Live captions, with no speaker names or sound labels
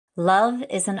Love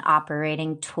is an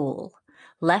operating tool,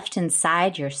 left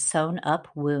inside your sewn-up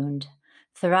wound,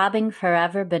 throbbing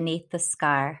forever beneath the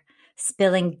scar,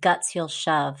 spilling guts you'll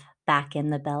shove back in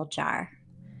the bell jar.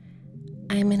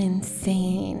 I'm an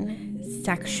insane,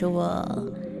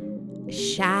 sexual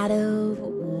shadow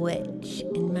witch,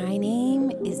 and my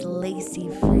name is Lacey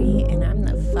Free, and I'm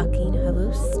the fucking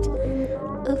host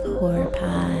of Horror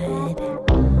Pod.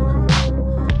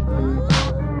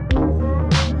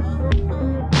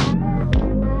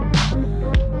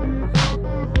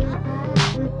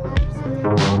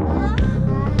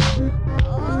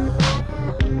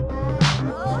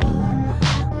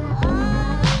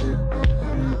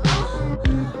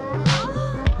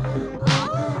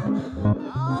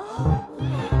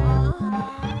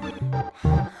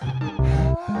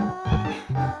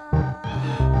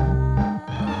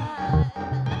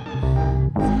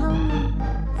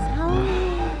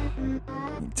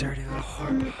 Dirty little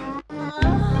horror pod.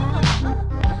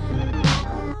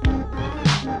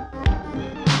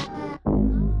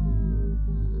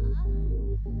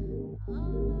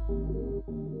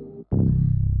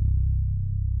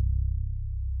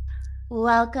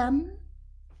 Welcome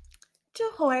to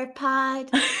Horror Pod.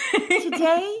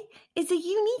 Today is a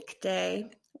unique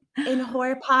day in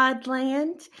Horror Pod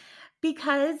land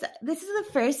because this is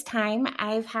the first time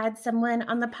I've had someone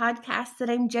on the podcast that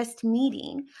I'm just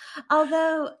meeting.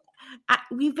 Although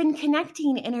we've been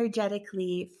connecting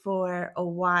energetically for a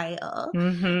while.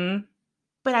 Mm-hmm.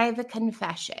 But I have a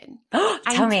confession.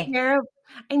 Tell me.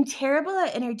 I'm terrible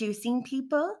at introducing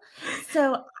people.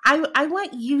 So I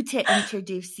want you to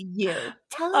introduce you.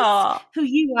 Tell us who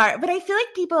you are. But I feel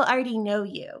like people already know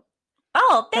you.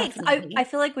 Oh, thanks. Definitely. I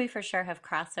feel like we for sure have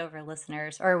crossover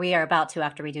listeners, or we are about to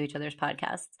after we do each other's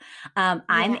podcasts.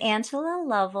 I'm Angela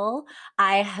Lovell.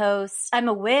 I'm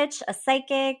a witch, a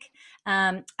psychic.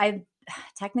 I'm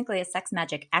technically a sex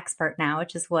magic expert now,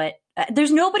 which is what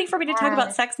there's nobody for me to talk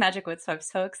about sex magic with. So I'm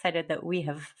so excited that we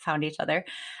have found each other.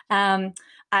 I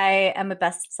am a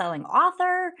best-selling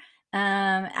author.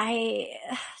 I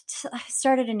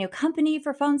started a new company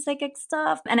for phone psychic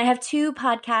stuff, and I have two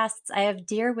podcasts. I have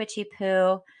Dear Witchy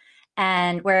Poo,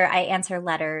 and where I answer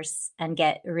letters and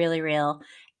get really real.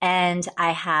 And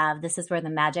I have This Is Where the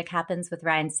Magic Happens with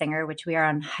Ryan Singer, which we are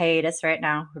on hiatus right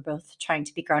now. We're both trying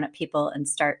to be grown-up people and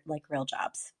start like real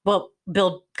jobs. Well,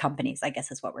 build companies, I guess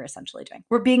is what we're essentially doing.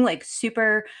 We're being like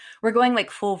we're going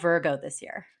like full Virgo this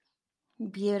year.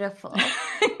 Beautiful.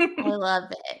 I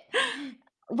love it.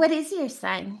 What is your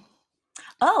sign?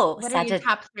 Oh, what are your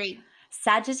top three?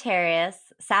 Sagittarius,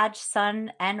 Sag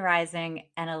sun and rising,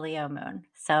 and a Leo moon.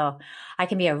 So I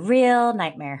can be a real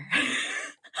nightmare.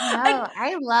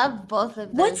 I love both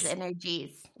of those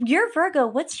energies. You're Virgo.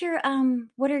 What's your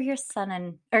what are your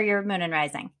sun or your moon and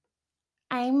rising?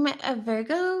 I'm a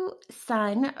Virgo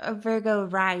sun, a Virgo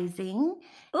rising,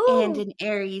 and an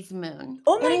Aries moon.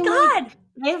 Oh my God.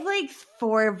 I have like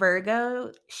 4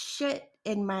 Virgo shit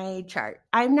in my chart.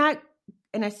 I'm not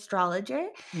an astrologer,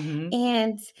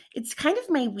 and it's kind of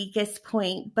my weakest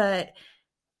point, but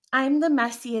I'm the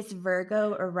messiest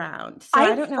Virgo around. So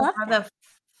I don't know how the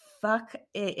fuck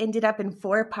it ended up in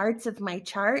 4 parts of my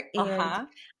chart, and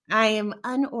I am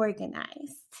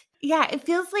unorganized. Yeah, it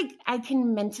feels like I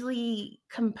can mentally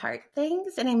compart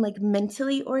things and I'm like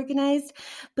mentally organized.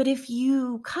 But if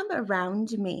you come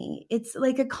around me, it's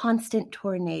like a constant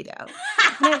tornado.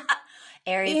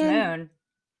 Aries moon.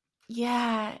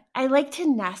 Yeah, I like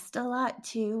to nest a lot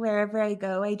too. Wherever I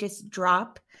go, I just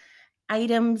drop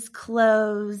items,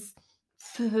 clothes,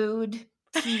 food,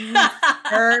 teas,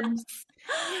 herbs.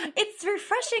 It's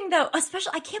refreshing though,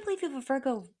 especially I can't believe you have a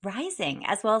Virgo rising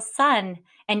as well as sun,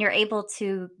 and you're able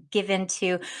to give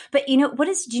into. But do you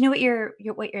know what your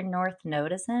North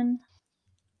Node is in?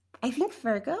 I think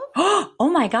Virgo.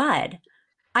 Oh my God.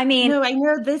 I mean, no, I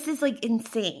know this is like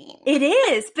insane. It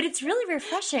is, but it's really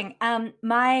refreshing.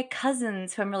 My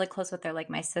cousins, who I'm really close with, they're like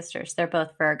my sisters. They're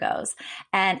both Virgos.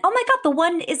 And oh my God, the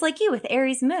one is like you with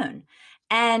Aries moon.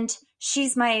 And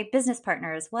she's my business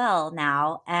partner as well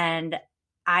now. And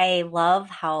I love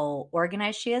how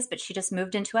organized she is, but she just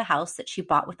moved into a house that she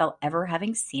bought without ever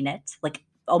having seen it, like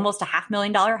almost a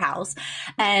 $500,000 house.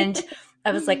 And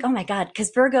I was like, oh my God,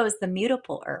 because Virgo is the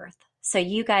mutable earth. So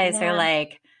you guys are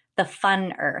like the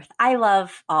fun earth. I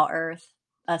love all earth,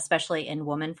 especially in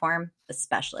woman form,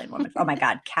 Oh my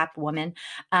God, Cap woman.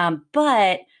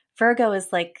 But Virgo is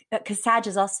like, because Sag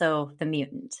is also the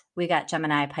mutant. We got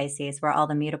Gemini, Pisces, we're all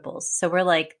the mutables. So we're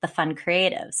like the fun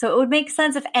creative. So it would make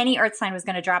sense if any earth sign was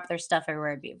going to drop their stuff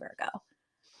everywhere, it'd be Virgo.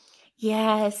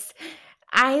 Yes.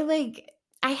 I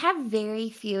have very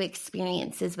few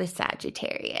experiences with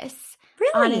Sagittarius.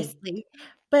 Really? Honestly.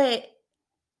 But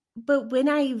But when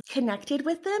I connected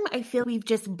with them, I feel we've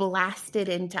just blasted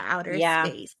into outer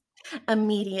space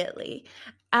immediately.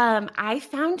 I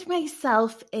found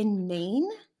myself in Maine,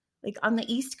 like on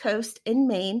the East Coast in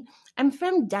Maine. I'm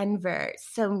from Denver,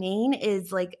 so Maine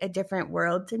is like a different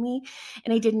world to me.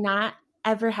 And I did not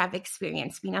ever have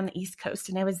experience being on the East Coast.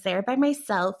 And I was there by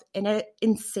myself in an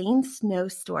insane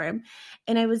snowstorm.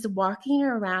 And I was walking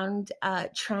around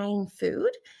trying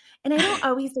food. And I don't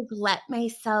always like let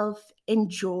myself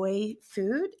enjoy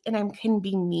food, and I can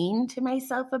be mean to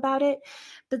myself about it.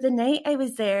 But the night I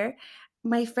was there,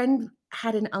 my friend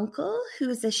had an uncle who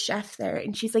was a chef there,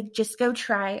 and she's like, just go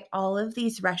try all of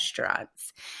these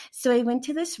restaurants. So I went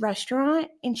to this restaurant,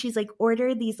 and she's like,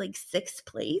 ordered these like 6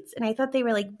 plates, and I thought they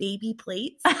were like baby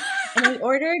plates. And I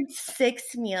ordered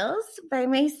 6 meals by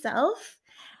myself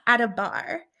at a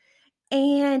bar.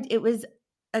 And it was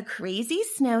a crazy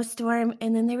snowstorm.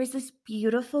 And then there was this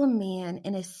beautiful man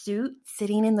in a suit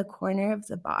sitting in the corner of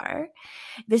the bar.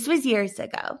 This was years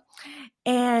ago.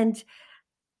 And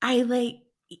I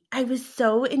was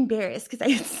so embarrassed because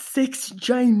I had 6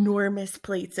 ginormous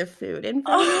plates of food in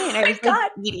front of me, and I was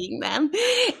like eating them.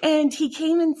 And he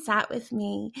came and sat with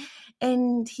me,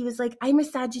 and he was like, I'm a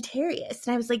Sagittarius.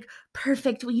 And I was like,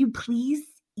 perfect. Will you please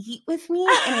eat with me?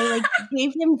 And I like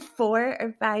gave him 4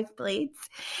 or 5 plates.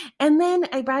 And then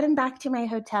I brought him back to my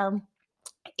hotel.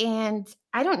 And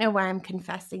I don't know why I'm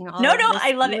confessing all of this. No,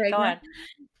 I love it. Go on.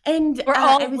 And we're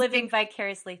all living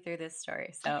vicariously through this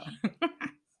story. So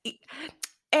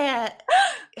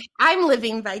I'm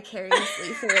living vicariously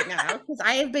through it now because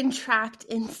I have been trapped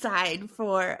inside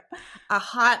for a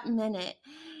hot minute.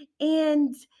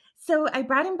 And so I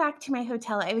brought him back to my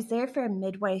hotel. I was there for a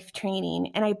midwife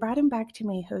training, and I brought him back to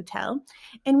my hotel,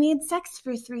 and we had sex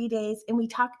for 3 days, and we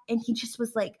talked, and he just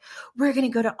was like, we're going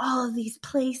to go to all of these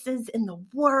places in the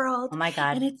world. Oh my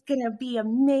God. And it's going to be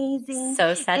amazing.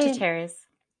 So Sagittarius.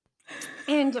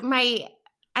 And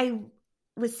I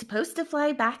was supposed to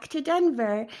fly back to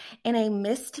Denver, and I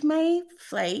missed my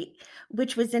flight,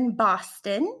 which was in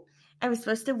Boston. I was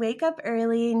supposed to wake up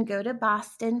early and go to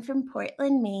Boston from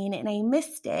Portland, Maine, and I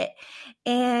missed it.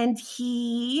 And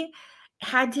he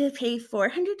had to pay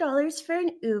 $400 for an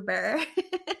Uber.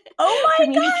 Oh my for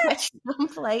me God. to catch some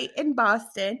flight in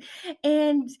Boston.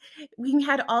 And we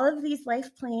had all of these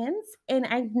life plans, and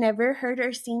I've never heard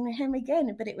or seen him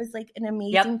again, but it was like an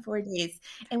amazing 4 days.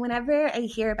 And whenever I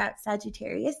hear about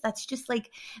Sagittarius, that's just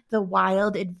like the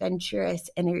wild,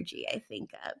 adventurous energy I think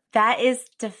of. That is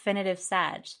definitive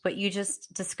Sag. What you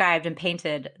just described and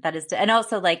painted, that is, and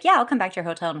also like, yeah, I'll come back to your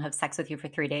hotel and have sex with you for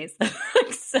 3 days.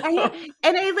 So.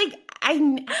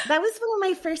 That was one of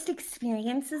my first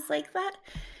experiences like that.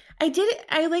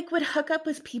 I like would hook up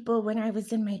with people when I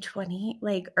was in my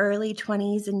early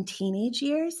 20s and teenage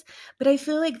years, but I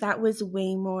feel like that was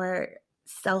way more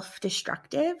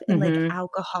self-destructive and like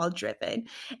alcohol driven.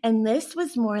 And this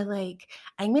was more like,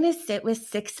 I'm going to sit with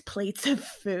 6 plates of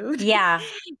food. Yeah.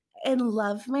 And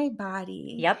love my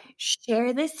body. Yep.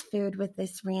 Share this food with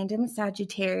this random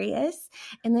Sagittarius,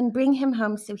 and then bring him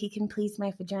home so he can please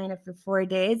my vagina for 4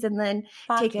 days, and then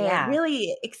take a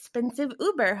really expensive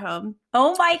Uber home.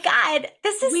 Oh my God.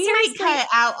 This is seriously. Might cut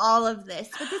out all of this,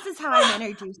 but this is how I'm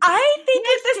introduced. I think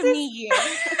nice to meet you.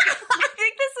 I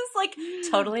think this is like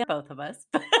totally both of us.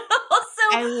 But also,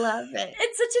 I love it.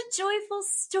 It's such a joyful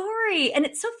story. And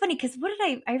it's so funny because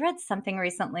I read something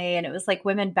recently, and it was like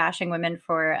women bashing women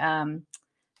for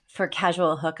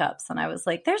casual hookups. And I was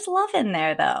like, there's love in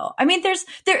there though. I mean, there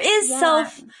is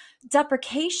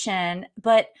self-deprecation,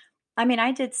 but I mean,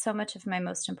 I did so much of my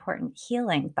most important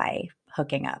healing by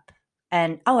hooking up.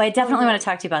 And I definitely want to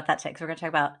talk to you about that too, because we're going to talk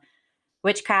about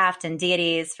witchcraft and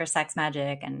deities for sex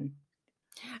magic. And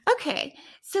okay,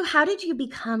 so how did you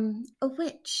become a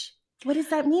witch? What does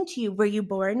that mean to you? Were you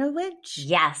born a witch?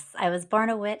 Yes, I was born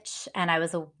a witch, and I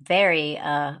was a very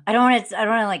I don't want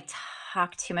to like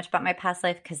talk too much about my past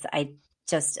life because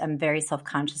I'm very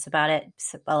self-conscious about it.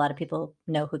 So a lot of people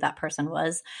know who that person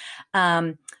was.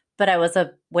 But I was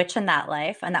a witch in that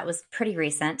life, and that was pretty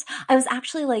recent. I was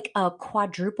actually like a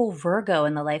quadruple Virgo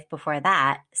in the life before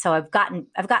that. So I've got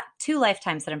 2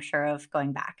 lifetimes that I'm sure of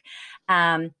going back.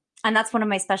 And that's one of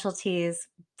my specialties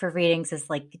for readings, is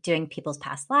like doing people's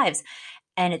past lives.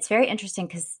 And it's very interesting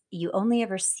because you only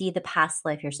ever see the past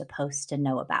life you're supposed to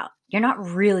know about. You're not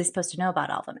really supposed to know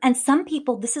about all of them. And some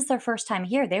people, this is their first time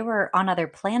here. They were on other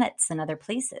planets and other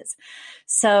places.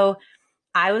 So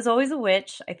I was always a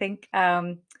witch. I think,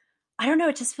 I don't know,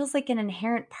 it just feels like an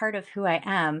inherent part of who I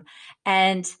am.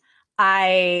 And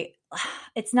I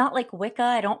it's not like Wicca.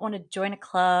 I don't want to join a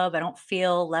club. I don't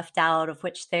feel left out of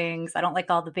witch things. I don't like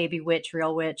all the baby witch,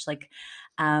 real witch. Like,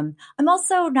 I'm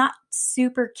also not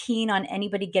super keen on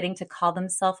anybody getting to call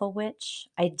themselves a witch.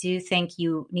 I do think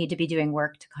you need to be doing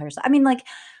work to call yourself. I mean, like,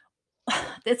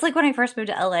 it's like when I first moved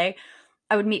to LA,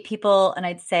 I would meet people and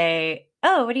I'd say,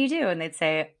 "Oh, what do you do?" And they'd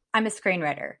say, "I'm a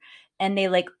screenwriter." And they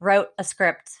like wrote a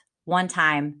script one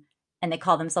time and they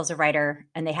call themselves a writer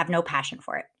and they have no passion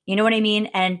for it. You know what I mean?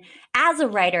 And as a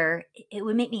writer, it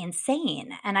would make me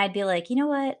insane. And I'd be like, you know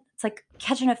what? It's like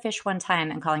catching a fish one time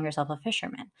and calling yourself a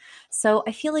fisherman. So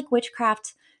I feel like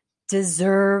witchcraft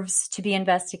deserves to be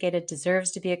investigated,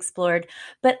 deserves to be explored.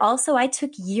 But also, I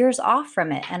took years off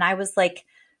from it. And I was like,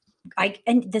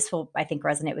 and this will, I think,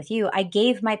 resonate with you. I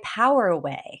gave my power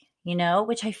away, you know,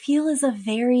 which I feel is a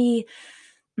very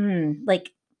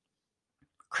like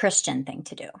Christian thing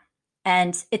to do.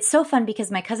 And it's so fun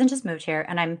because my cousin just moved here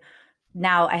and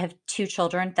I have two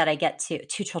children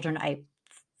two children I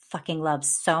fucking love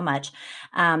so much.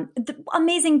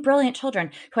 Amazing, brilliant children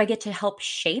who I get to help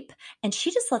shape. And she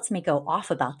just lets me go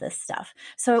off about this stuff.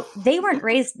 So they weren't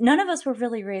raised, none of us were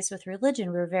really raised with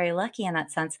religion. We were very lucky in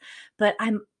that sense. But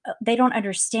they don't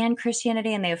understand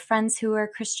Christianity and they have friends who are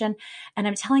Christian. And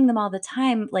I'm telling them all the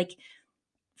time, like,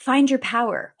 find your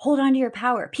power, hold on to your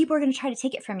power. People are going to try to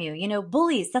take it from you. You know,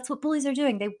 bullies, that's what bullies are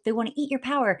doing. They want to eat your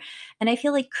power. And I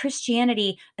feel like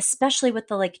Christianity, especially with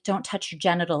the like, don't touch your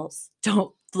genitals,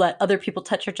 don't let other people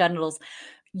touch your genitals.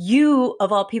 You,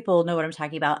 of all people, know what I'm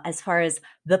talking about as far as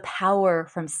the power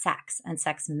from sex and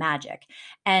sex magic.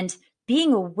 And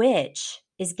being a witch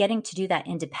is getting to do that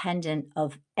independent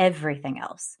of everything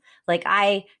else. Like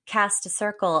I cast a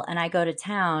circle and I go to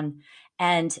town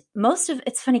and most of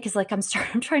it's funny because like I'm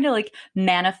trying to like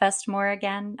manifest more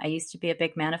again. I used to be a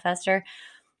big manifester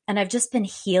and I've just been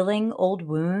healing old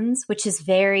wounds, which is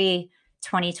very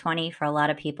 2020 for a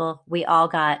lot of people. We all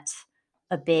got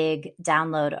a big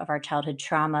download of our childhood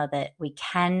trauma that we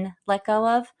can let go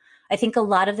of. I think a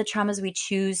lot of the traumas we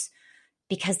choose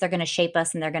because they're going to shape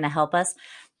us and they're going to help us.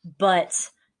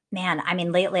 But man, I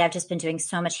mean, lately I've just been doing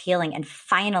so much healing. And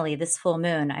finally, this full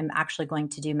moon, I'm actually going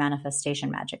to do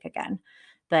manifestation magic again.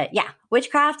 But yeah,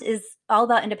 witchcraft is all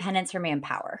about independence for me and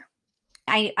power.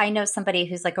 I know somebody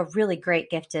who's like a really great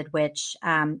gifted witch.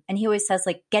 And he always says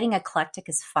like getting eclectic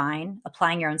is fine.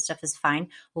 Applying your own stuff is fine.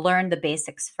 Learn the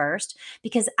basics first.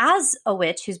 Because as a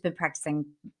witch who's been practicing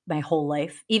my whole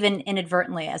life, even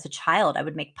inadvertently as a child, I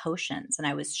would make potions and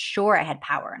I was sure I had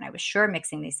power and I was sure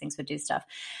mixing these things would do stuff.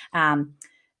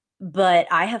 But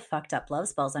I have fucked up love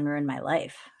spells and ruined my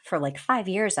life. For like 5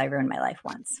 years, I ruined my life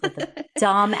once with a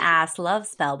dumb ass love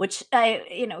spell, which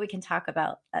we can talk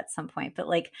about at some point. But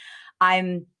like,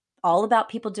 I'm all about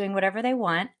people doing whatever they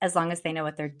want as long as they know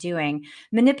what they're doing.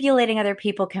 Manipulating other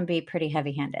people can be pretty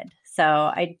heavy handed. So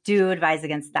I do advise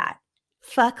against that.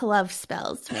 Fuck love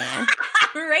spells, man.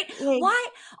 Right? Why?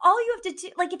 All you have to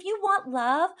do, like, if you want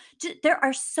love, there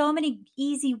are so many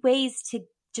easy ways to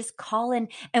just call in.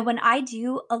 And when I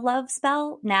do a love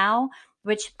spell now,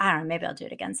 which I don't know, maybe I'll do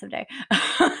it again someday.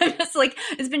 It's like,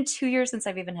 it's been 2 years since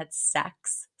I've even had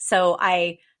sex. So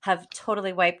I have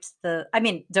totally wiped don't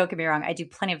get me wrong. I do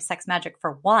plenty of sex magic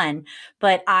for one,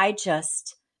 but I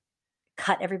just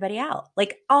cut everybody out.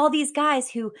 Like all these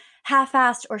guys who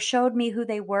half-assed or showed me who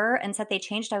they were and said they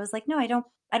changed. I was like, no,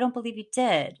 I don't believe you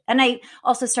did. And I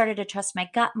also started to trust my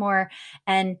gut more.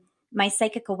 And my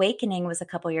psychic awakening was a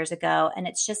couple years ago, and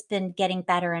it's just been getting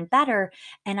better and better.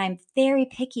 And I'm very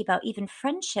picky about even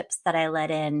friendships that I let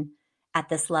in at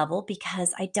this level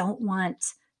because I don't want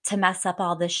to mess up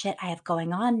all the shit I have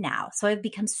going on now. So I've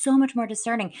become so much more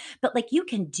discerning. But like you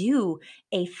can do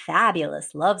a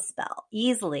fabulous love spell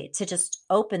easily to just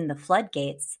open the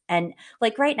floodgates. And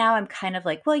like right now I'm kind of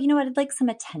like, well, you know what? I'd like some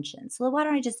attention. So why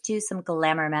don't I just do some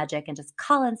glamour magic and just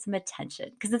call in some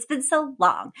attention? Because it's been so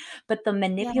long. But the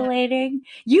manipulating,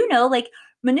 like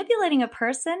manipulating a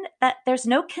person that there's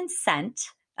no consent.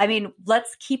 I mean,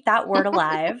 let's keep that word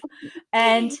alive.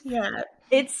 And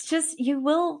it's just, you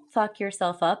will fuck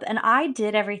yourself up. And I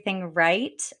did everything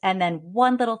right. And then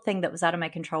one little thing that was out of my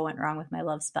control went wrong with my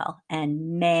love spell.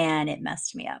 And man, it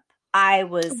messed me up. I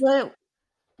was. What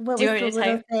was the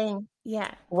little thing?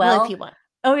 Yeah. Well, if you want.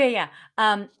 Oh, yeah.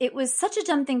 It was such a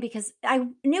dumb thing because I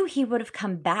knew he would have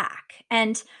come back.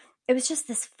 And it was just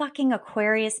this fucking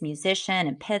Aquarius musician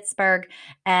in Pittsburgh.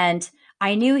 And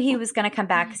I knew he was going to come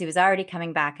back because he was already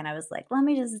coming back. And I was like, let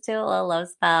me just do a little love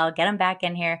spell, get him back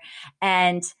in here.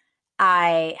 And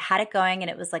I had it going and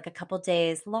it was like a couple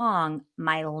days long.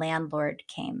 My landlord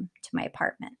came to my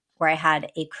apartment where I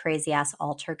had a crazy ass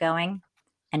altar going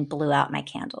and blew out my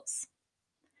candles.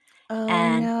 Oh,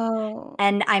 And no.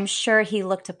 and I'm sure he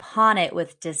looked upon it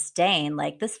with disdain,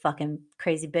 like, this fucking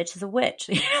crazy bitch is a witch.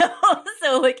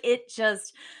 So like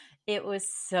it was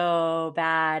so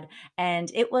bad. And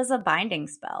it was a binding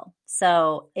spell.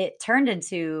 So it turned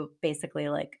into basically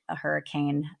like a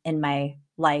hurricane in my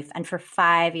life. And for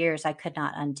 5 years, I could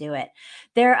not undo it.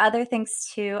 There are other things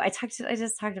too. I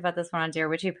just talked about this one on Dear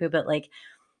Witchy Poo, but like,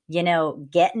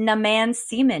 getting a man's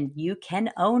semen, you can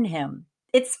own him.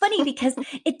 It's funny because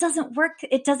it doesn't work.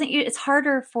 It's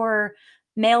harder for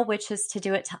male witches to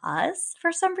do it to us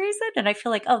for some reason. And I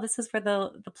feel like, oh, this is where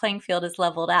the playing field is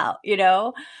leveled out,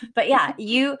 But yeah,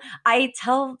 I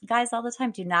tell guys all the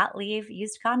time, do not leave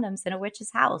used condoms in a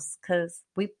witch's house because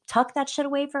we tuck that shit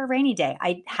away for a rainy day.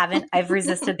 I've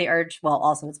resisted the urge. Well,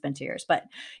 also it's been 2 years, but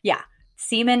yeah,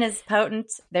 semen is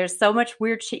potent. There's so much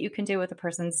weird shit you can do with a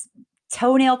person's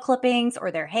toenail clippings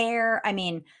or their hair. I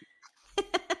mean,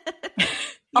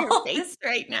 Your face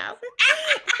right now.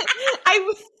 I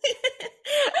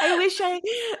wish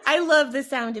I love the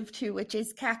sound of two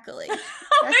witches cackling.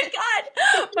 Oh my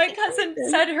God. My cousin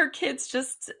said her kids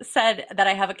just said that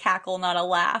I have a cackle, not a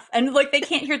laugh. And like, they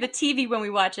can't hear the TV when we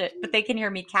watch it, but they can hear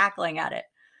me cackling at it.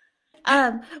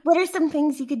 What are some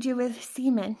things you could do with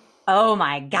semen? Oh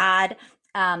my God.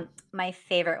 My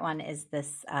favorite one is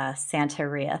this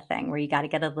Santeria thing where you got to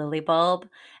get a lily bulb,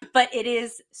 but it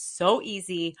is so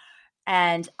easy.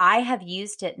 And I have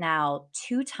used it now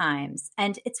 2 times.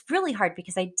 And it's really hard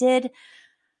because I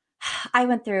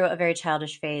went through a very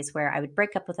childish phase where I would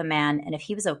break up with a man. And if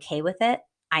he was okay with it,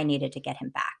 I needed to get him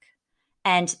back.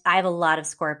 And I have a lot of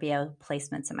Scorpio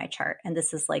placements in my chart. And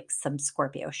this is like some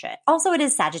Scorpio shit. Also, it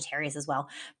is Sagittarius as well.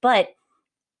 But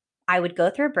I would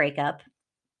go through a breakup,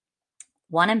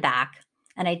 want him back.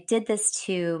 And I did this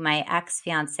to my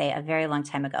ex-fiance a very long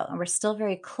time ago. And we're still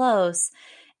very close.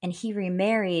 And he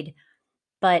remarried.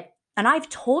 And I've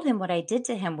told him what I did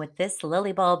to him with this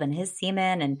lily bulb and his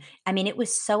semen. And I mean, it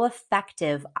was so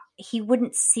effective. He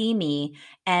wouldn't see me.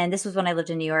 And this was when I lived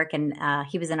in New York, and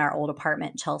he was in our old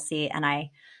apartment in Chelsea. And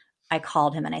I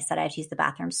called him and I said, I have to use the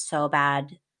bathroom so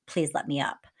bad. Please let me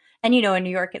up. And, in New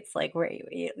York, it's like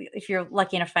if you're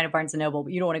lucky enough to find a Barnes & Noble,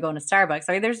 but you don't want to go in a Starbucks.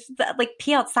 I mean, there's like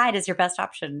pee outside is your best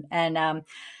option. And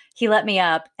he let me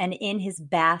up. And in his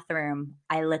bathroom,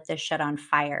 I lit this shit on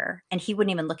fire. And he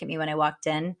wouldn't even look at me when I walked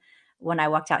in. When I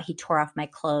walked out, he tore off my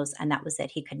clothes, and that was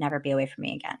it. He could never be away from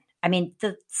me again. I mean,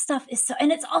 the stuff is so,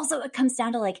 and it comes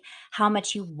down to like how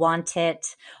much you want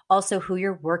it, also who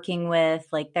you're working with.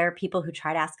 Like, there are people who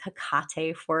try to ask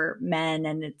Hecate for men,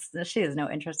 and she has no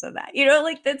interest in that.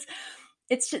 Like this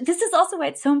is also why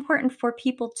it's so important for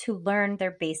people to learn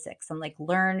their basics and like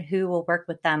learn who will work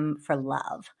with them for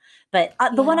love. But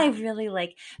the one I really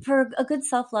like for a good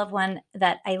self-love one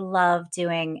that I love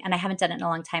doing, and I haven't done it in a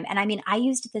long time. And I mean, I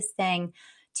used this thing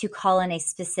to call in a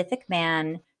specific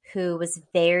man who was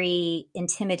very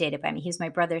intimidated by me. He was my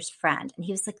brother's friend, and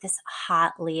he was like this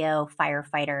hot Leo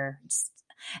firefighter.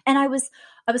 And I was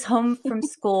home from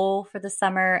school for the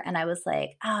summer, and I was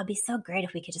like, oh, it'd be so great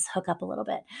if we could just hook up a little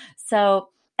bit. So,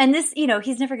 and this,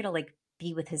 he's never going to like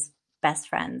be with his best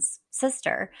friend's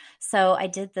sister. So I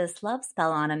did this love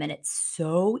spell on him, and it's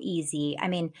so easy. I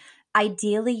mean,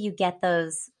 ideally you get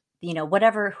those,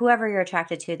 whoever you're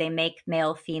attracted to, they make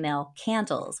male, female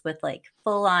candles with like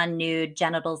full on nude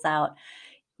genitals out.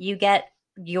 You get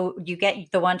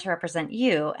the one to represent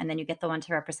you, and then you get the one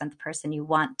to represent the person you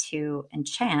want to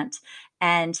enchant.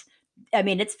 And I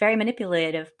mean, it's very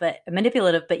manipulative, but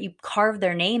you carve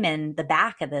their name in the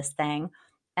back of this thing.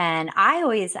 And I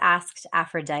always asked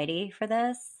Aphrodite for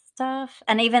this stuff.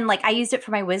 And even like I used it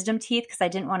for my wisdom teeth because I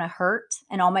didn't want to hurt.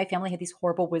 And all my family had these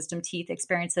horrible wisdom teeth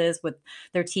experiences with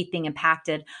their teeth being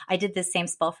impacted. I did this same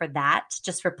spell for that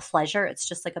just for pleasure. It's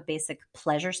just like a basic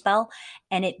pleasure spell.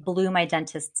 And it blew my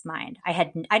dentist's mind. I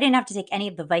didn't have to take any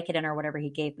of the Vicodin or whatever he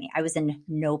gave me. I was in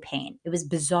no pain. It was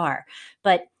bizarre.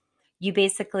 But you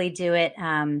basically do it.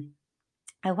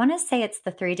 I want to say it's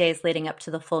the 3 days leading up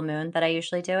to the full moon that I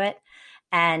usually do it.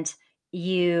 And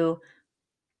you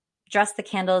dress the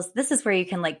candles. This is where you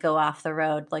can like go off the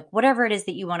road, like whatever it is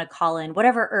that you want to call in,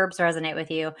 whatever herbs resonate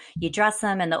with you, you dress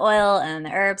them in the oil and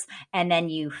the herbs, and then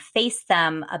you face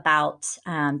them about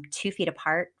 2 feet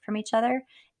apart from each other,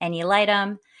 and you light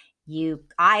them.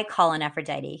 I call in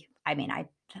Aphrodite. I mean,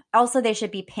 also, they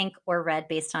should be pink or red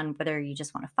based on whether you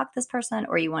just want to fuck this person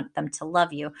or you want them to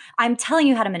love you. I'm telling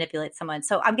you how to manipulate someone.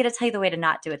 So I'm going to tell you the way to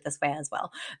not do it this way as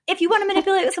well. If you want to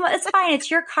manipulate someone, it's fine.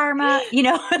 It's your karma,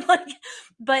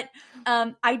 But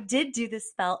I did do this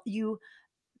spell. You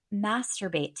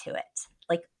masturbate to it,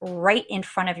 like right in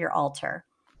front of your altar.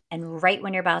 And right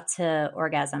when you're about to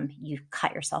orgasm, you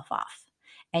cut yourself off.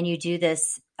 And you do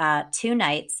this 2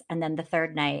 nights, and then the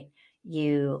third night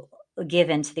you give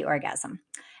into the orgasm.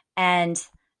 And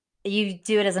you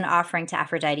do it as an offering to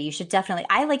Aphrodite. You should definitely,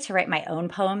 I like to write my own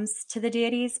poems to the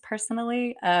deities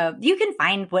personally. You can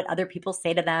find what other people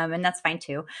say to them, and that's fine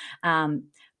too.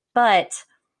 But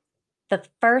the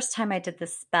first time I did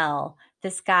this spell,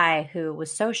 this guy who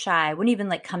was so shy, wouldn't even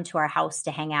like come to our house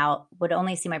to hang out, would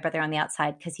only see my brother on the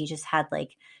outside because he just had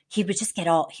like, he would just get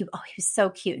all, he was so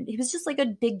cute. He was just like a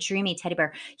big dreamy teddy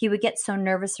bear. He would get so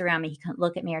nervous around me. He couldn't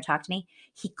look at me or talk to me.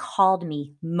 He called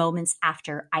me moments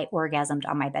after I orgasmed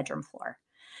on my bedroom floor.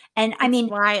 And I mean,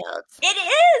 wild. It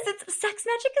is. Sex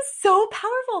magic is so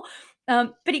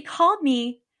powerful. But he called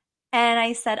me and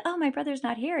I said, "Oh, my brother's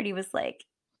not here." And he was like,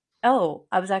 "Oh,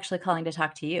 I was actually calling to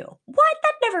talk to you." What?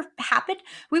 That never happened.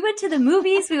 We went to the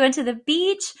movies. We went to the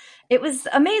beach. It was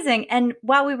amazing. And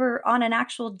while we were on an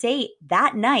actual date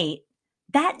that night,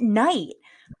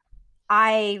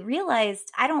 I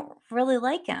realized I don't really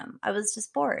like him. I was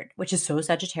just bored, which is so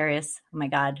Sagittarius. Oh my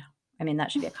God. I mean,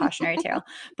 that should be a cautionary tale,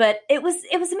 but it was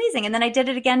amazing. And then I did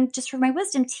it again just for my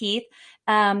wisdom teeth.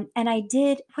 And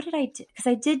what did I do? Because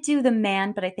I did do the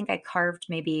man, but I think I carved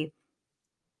maybe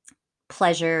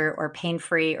pleasure or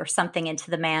pain-free or something into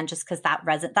the man just because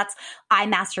I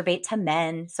masturbate to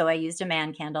men. So I used a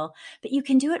man candle, but you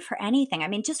can do it for anything. I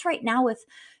mean, just right now with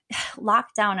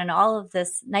lockdown and all of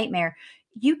this nightmare,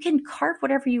 you can carve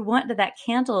whatever you want into that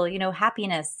candle,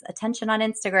 happiness, attention on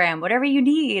Instagram, whatever you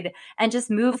need, and just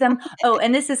move them. Oh,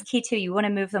 and this is key too. You want to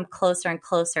move them closer and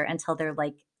closer until they're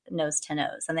like nose to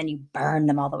nose, and then you burn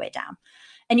them all the way down.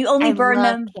 And you only burn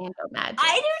them. Candle magic.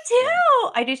 I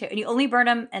do too. And you only burn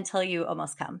them until you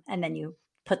almost come. And then you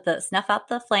snuff out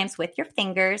the flames with your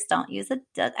fingers. Don't use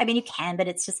I mean, you can, but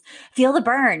it's just feel the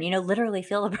burn, literally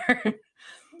feel the burn.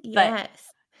 Yes.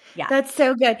 Yeah. That's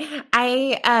so good.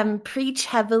 I preach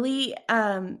heavily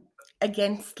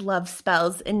against love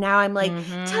spells, and now I'm like,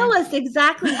 tell us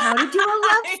exactly how to do a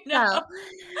love spell.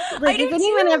 Like if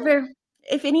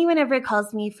anyone ever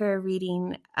calls me for a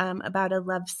reading about a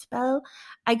love spell,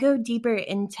 I go deeper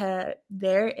into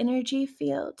their energy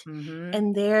field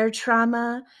and their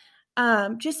trauma.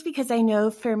 Just because I know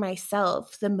for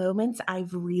myself, the moments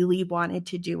I've really wanted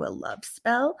to do a love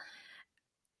spell,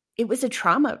 it was a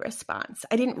trauma response.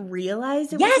 I didn't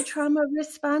realize it was a trauma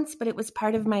response, but it was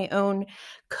part of my own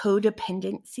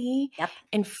codependency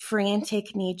and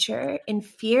frantic nature and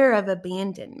fear of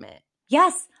abandonment.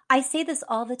 Yes. I say this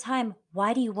all the time.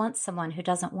 Why do you want someone who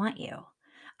doesn't want you?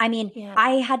 I mean,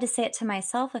 I had to say it to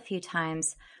myself a few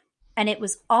times, and it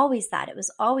was always that. It was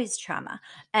always trauma.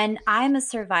 And I'm a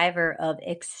survivor of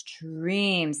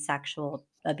extreme sexual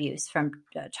abuse from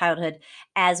childhood,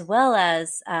 as well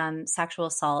as sexual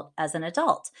assault as an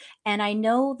adult. And I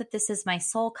know that this is my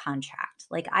soul contract.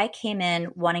 Like, I came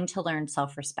in wanting to learn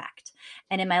self-respect.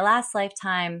 And in my last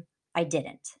lifetime, I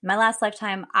didn't. In my last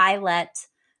lifetime, I let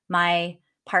my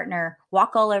partner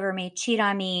walk all over me, cheat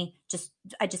on me.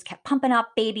 I just kept pumping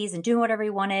up babies and doing whatever he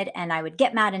wanted. And I would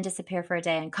get mad and disappear for a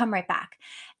day and come right back.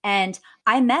 And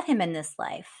I met him in this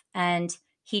life, and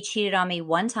he cheated on me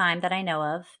one time that I know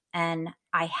of. And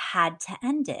I had to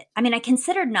end it. I mean, I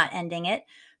considered not ending it,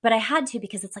 but I had to,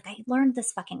 because it's like, I learned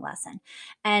this fucking lesson.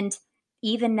 And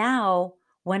even now,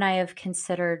 when I have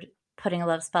considered putting a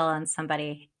love spell on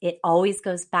somebody, it always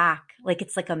goes back. Like,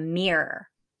 it's like a mirror.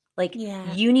 Like,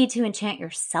 you need to enchant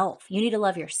yourself. You need to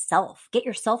love yourself. Get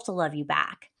yourself to love you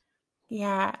back.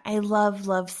 Yeah, I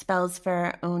love spells for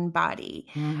our own body,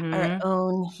 our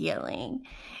own healing.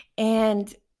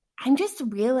 And I'm just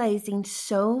realizing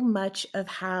so much of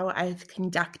how I've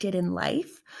conducted in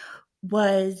life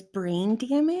was brain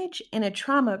damage and a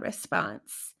trauma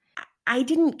response. I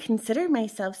didn't consider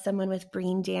myself someone with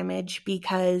brain damage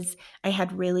because I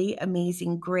had really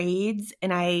amazing grades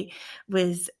and I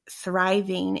was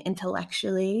thriving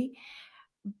intellectually.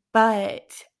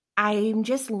 But I'm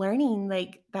just learning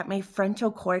that my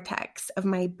frontal cortex of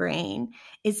my brain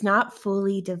is not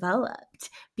fully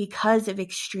developed because of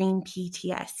extreme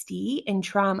PTSD and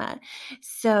trauma.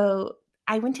 So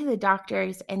I went to the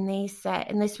doctors and they said,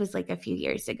 and this was like a few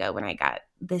years ago when I got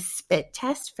this spit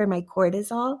test for my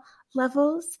cortisol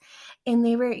levels, and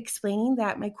they were explaining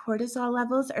that my cortisol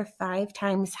levels are 5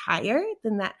 times higher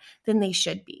than they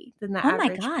should be, than the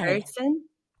average person.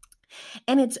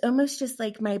 And it's almost just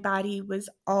like my body was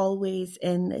always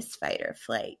in this fight or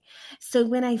flight. So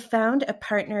when I found a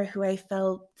partner who I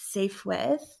felt safe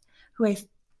with, who I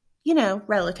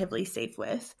relatively safe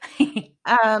with,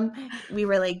 we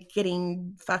were like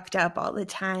getting fucked up all the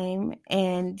time,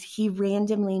 and he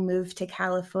randomly moved to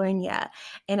California,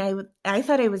 and I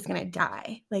thought I was gonna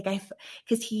die,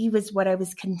 because he was what I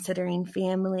was considering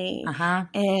family,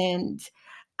 and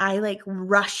I like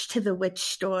rushed to the witch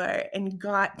store and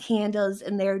got candles,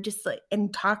 and they're just like,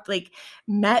 and talked, like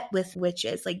met with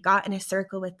witches, like got in a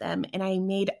circle with them. And I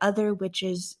made other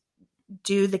witches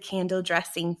do the candle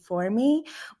dressing for me,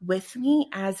 with me,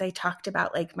 as I talked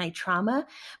about like my trauma,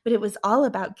 but it was all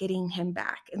about getting him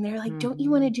back. And they're like, don't you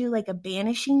want to do like a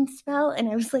banishing spell? And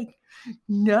I was like,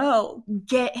 no,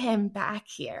 get him back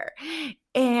here.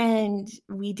 And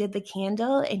we did the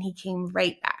candle and he came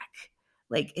right back.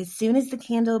 Like as soon as the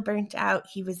candle burnt out,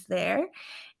 he was there.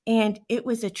 And it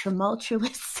was a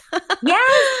tumultuous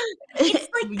Yes. It's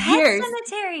like Pet years.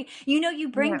 Cemetery. You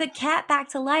bring the cat back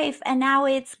to life and now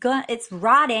it's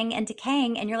rotting and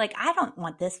decaying and you're like, I don't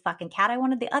want this fucking cat. I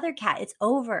wanted the other cat. It's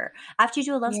over. After you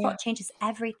do a love spell, it changes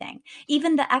everything.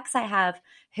 Even the ex I have,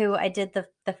 who I did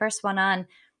the first one on,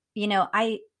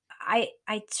 I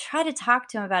try to talk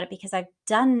to him about it because I've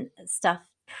done stuff.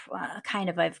 I've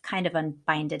kind of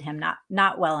unbinded him,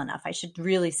 not well enough. I should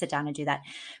really sit down and do that.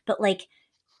 But like,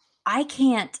 I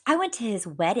went to his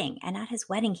wedding, and at his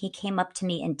wedding, he came up to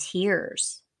me in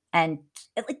tears and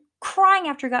like crying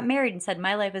after he got married and said,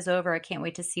 my life is over. I can't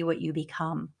wait to see what you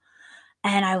become.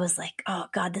 And I was like, oh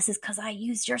God, this is because I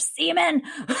used your semen.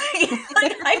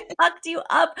 Like I fucked you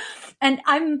up. And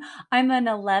I'm an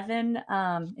 11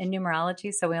 in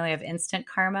numerology, so we only have instant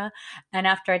karma. And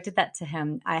after I did that to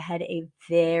him, I had a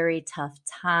very tough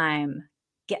time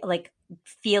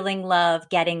feeling love,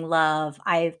 getting love.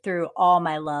 I threw all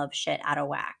my love shit out of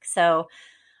whack. So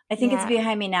I think it's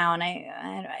behind me now.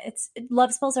 And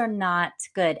love spells are not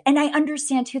good. And I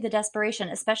understand too, the desperation,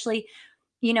 especially,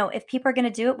 if people are going to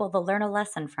do it, well, they'll learn a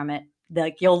lesson from it.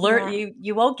 Like you'll learn,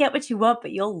 you won't get what you want,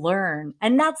 but you'll learn.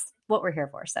 And that's what we're here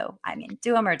for. So, I mean,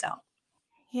 do them or don't.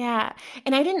 Yeah.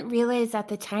 And I didn't realize at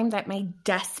the time that my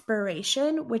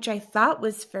desperation, which I thought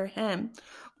was for him,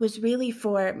 was really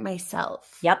for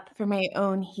myself. Yep. For my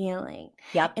own healing.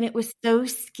 Yep. And it was so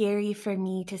scary for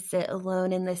me to sit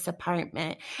alone in this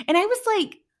apartment. And I was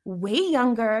like way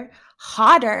younger,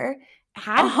 hotter,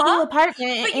 had a cool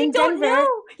apartment but in Denver. Know.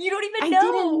 You don't even know. I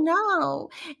didn't know.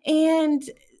 And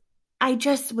I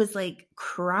just was like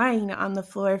crying on the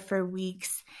floor for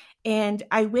weeks. And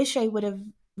I wish I would have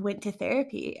went to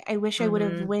therapy. I wish I would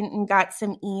have went and got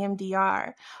some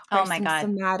EMDR or some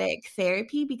somatic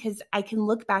therapy, because I can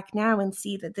look back now and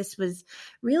see that this was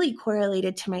really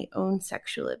correlated to my own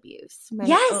sexual abuse,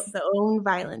 the own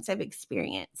violence I've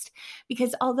experienced.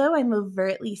 Because although I'm an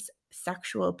overtly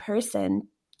sexual person,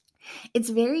 it's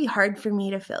very hard for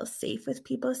me to feel safe with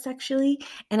people sexually.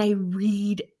 And I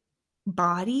read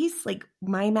bodies. Like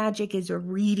my magic is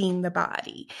reading the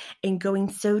body and going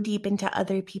so deep into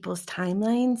other people's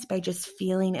timelines by just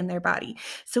feeling in their body.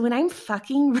 So when I'm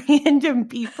fucking random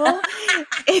people,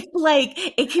 it's like,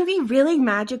 it can be really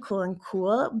magical and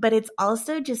cool, but it's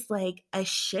also just like a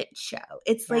shit show.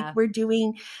 It's like we're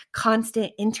doing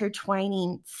constant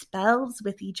intertwining spells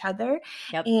with each other.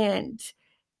 Yep. And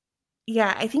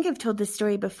yeah, I think I've told this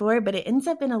story before, but it ends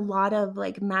up in a lot of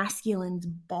like masculines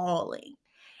bawling.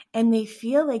 And they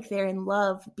feel like they're in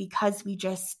love because we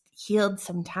just healed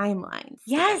some timelines.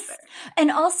 Yes. Together.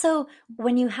 And also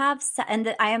when you have,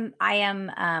 I am,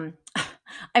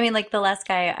 I mean, like the last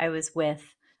guy I was with,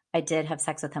 I did have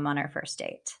sex with him on our first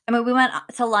date. I mean, we went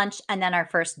to lunch and then our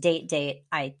first date,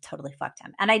 I totally fucked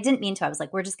him. And I didn't mean to. I was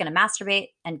like, we're just going to masturbate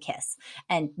and kiss.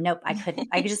 And nope, I couldn't.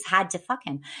 I just had to fuck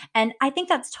him. And I think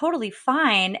that's totally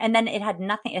fine. And then it had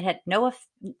nothing,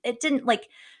 it didn't like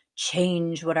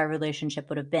change what our relationship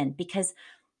would have been, because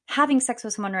having sex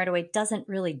with someone right away doesn't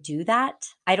really do that.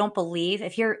 I don't believe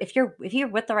if you're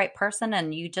with the right person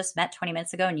and you just met 20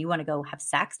 minutes ago and you want to go have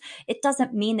sex, it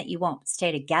doesn't mean that you won't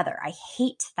stay together. I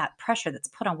hate that pressure that's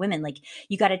put on women. Like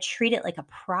you got to treat it like a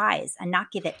prize and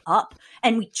not give it up.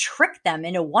 And we trick them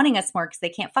into wanting us more because they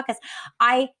can't fuck us.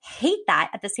 I hate that.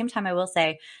 At the same time, I will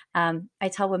say, I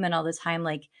tell women all the time,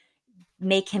 like,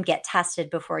 make him get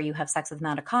tested before you have sex with him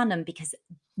without a condom, because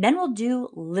men will do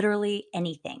literally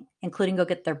anything, including go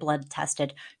get their blood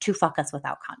tested to fuck us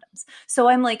without condoms. So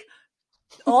I'm like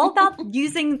all about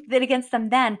using it against them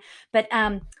then. But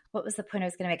what was the point I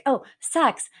was going to make? Oh,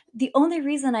 sex. The only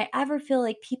reason I ever feel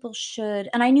like people should,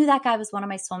 and I knew that guy was one of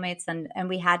my soulmates, and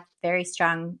we had very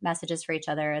strong messages for each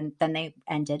other, and then they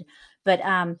ended. But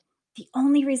the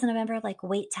only reason I've ever like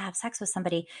wait to have sex with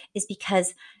somebody is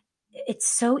because it's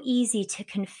so easy to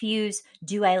confuse,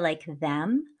 do I like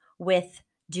them with,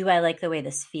 do I like the way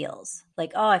this feels?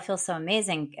 Like, oh, I feel so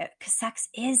amazing, because sex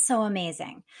is so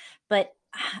amazing. But,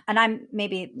 and I'm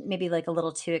maybe like a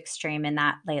little too extreme in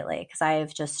that lately, because I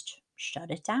have just shut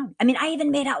it down. I mean, I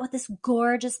even made out with this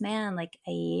gorgeous man like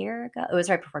a year ago. It was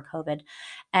right before COVID,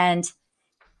 and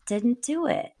didn't do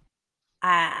it.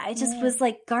 I just was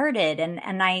like guarded.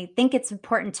 And I think it's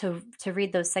important to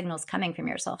read those signals coming from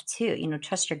yourself too.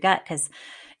 Trust your gut, because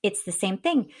it's the same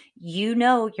thing.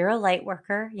 You're a light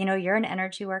worker, you're an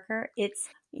energy worker. It's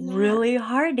really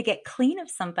hard to get clean of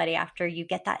somebody after you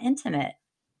get that intimate.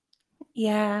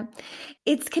 Yeah.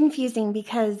 It's confusing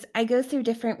because I go through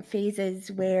different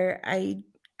phases where I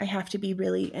have to be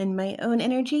really in my own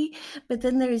energy, but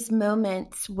then there's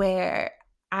moments where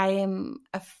I am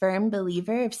a firm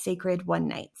believer of sacred one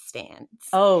night stands.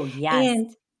 Oh,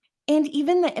 yes. And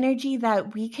even the energy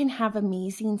that we can have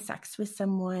amazing sex with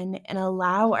someone and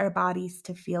allow our bodies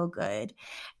to feel good,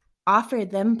 offer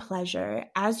them pleasure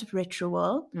as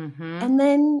ritual, and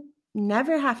then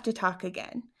never have to talk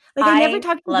again. Like I never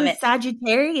talked to this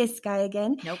Sagittarius guy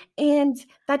again. Nope. And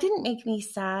that didn't make me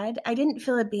sad. I didn't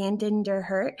feel abandoned or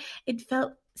hurt. It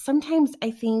felt, sometimes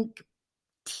I think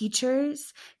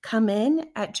teachers come in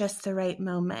at just the right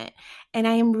moment. And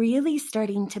I am really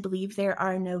starting to believe there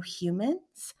are no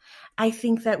humans. I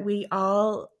think that we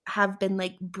all have been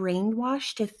like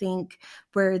brainwashed to think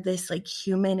we're this like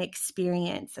human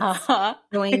experience that's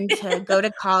going to go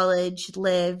to college,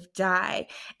 live, die.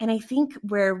 And I think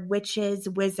we're witches,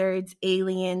 wizards,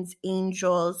 aliens,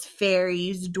 angels,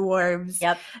 fairies, dwarves,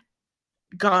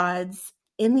 gods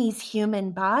in these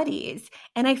human bodies.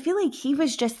 And I feel like he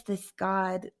was just this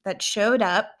god that showed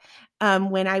up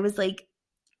when I was like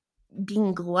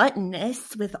being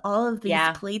gluttonous with all of these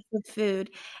plates of food,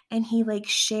 and he like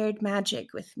shared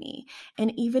magic with me.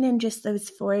 And even in just those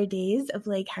 4 days of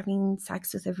like having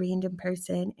sex with a random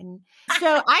person, and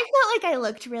so I felt like I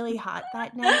looked really hot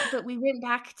that night. But we went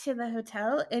back to the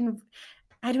hotel, and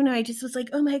I don't know, I just was like,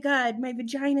 oh my God, my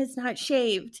vagina's not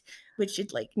shaved, which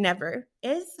it like never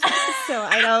is. So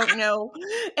I don't know.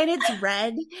 And it's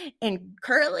red and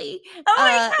curly. Oh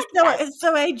my God.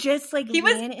 So I just like he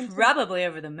was probably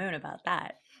over the moon about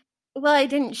that. Well, I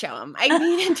didn't show him. I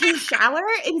ran into the shower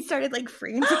and started like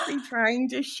frantically trying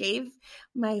to shave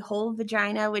my whole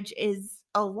vagina, which is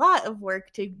a lot of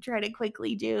work to try to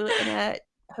quickly do in a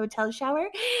hotel shower.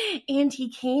 And he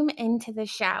came into the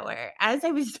shower as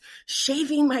I was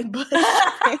shaving my bush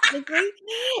frantically,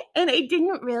 and I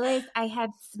didn't realize I had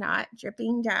snot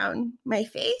dripping down my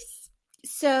face.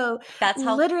 So that's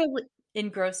how literally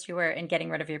engrossed you were in getting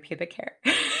rid of your pubic hair.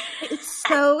 It's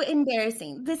so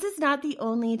embarrassing. This is not the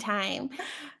only time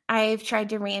I've tried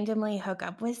to randomly hook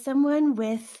up with someone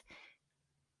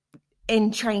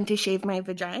and trying to shave my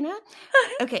vagina.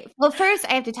 Okay. Well, first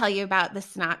I have to tell you about the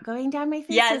snot going down my face.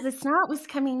 Yes. So the snot was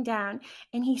coming down,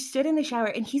 and he stood in the shower,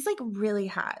 and he's like really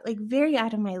hot, like very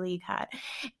out of my league hot.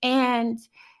 And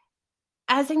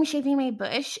as I'm shaving my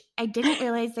bush, I didn't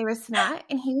realize there was snot,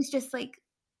 and he was just like,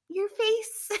 your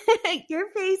face, your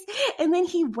face. And then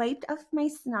he wiped off my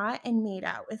snot and made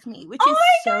out with me, which is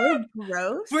so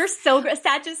gross. We're so gross.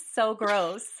 That's just so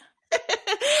gross.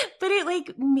 But it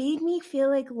like made me feel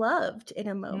like loved in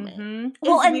a moment.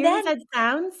 Well, as weird as that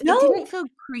sounds, no. It didn't feel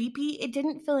creepy. It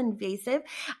didn't feel invasive.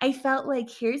 I felt like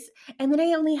and then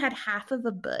I only had half of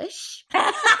a bush.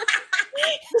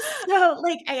 So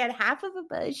like I had half of a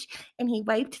bush, and he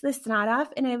wiped the snot off,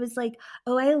 and I was like,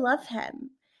 oh, I love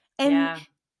him. And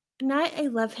not I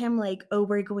love him like, oh,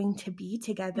 we're going to be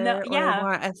together, or I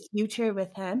want a future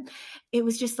with him. It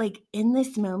was just like, in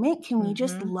this moment, can we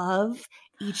just love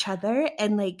each other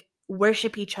and like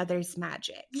worship each other's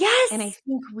magic? Yes. And I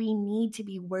think we need to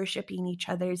be worshiping each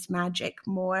other's magic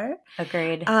more.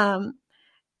 Agreed.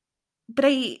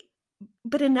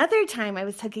 But another time I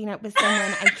was hooking up with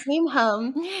someone, I came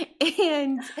home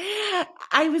and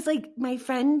I was like, my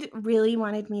friend really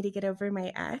wanted me to get over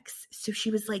my ex. So she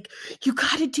was like, you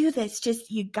got to do this.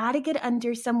 You got to get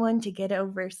under someone to get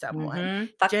over someone.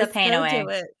 Fuck the pain away. Do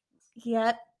it.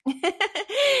 Yep.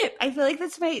 I feel like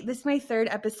this is my third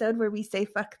episode where we say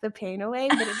fuck the pain away,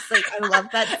 but it's like, I love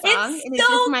that song. It's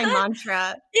just my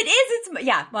mantra. It is.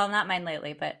 Well, not mine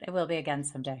lately, but it will be again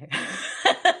someday.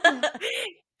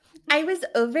 I was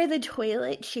over the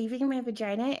toilet shaving my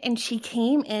vagina, and she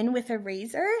came in with a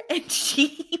razor, and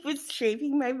she was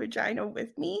shaving my vagina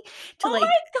with me to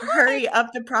hurry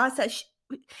up the process.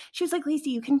 She was like,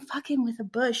 Lacey, you can fuck him with a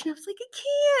bush. And I was like,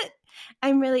 I can't.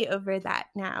 I'm really over that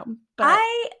now. But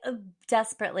I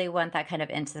desperately want that kind of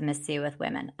intimacy with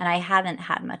women, and I haven't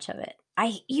had much of it.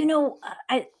 I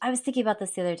was thinking about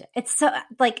this the other day. It's so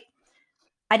like,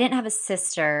 I didn't have a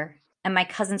sister, and my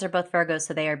cousins are both Virgos,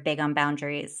 so they are big on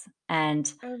boundaries.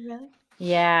 And oh, really?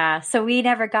 Yeah. So we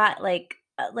never got like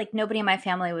nobody in my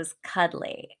family was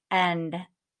cuddly. And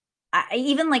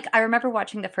I remember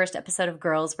watching the first episode of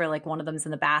Girls where like one of them's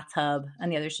in the bathtub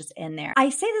and the other's just in there. I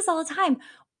say this all the time.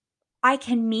 I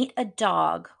can meet a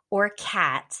dog or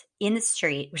cat in the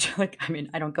street, which like, I mean,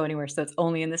 I don't go anywhere, so it's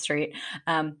only in the street.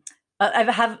 I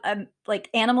have like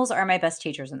animals are my best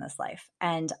teachers in this life.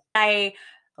 And I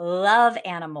love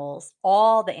animals,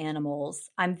 all the animals.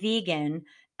 I'm vegan,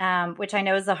 which I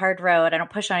know is a hard road. I don't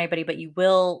push on anybody, but you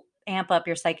will amp up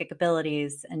your psychic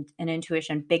abilities and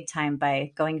intuition big time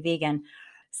by going vegan.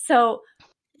 So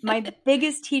my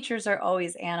biggest teachers are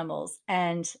always animals.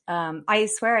 And I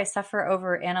swear I suffer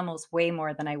over animals way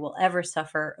more than I will ever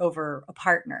suffer over a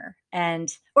partner.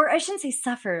 And, or I shouldn't say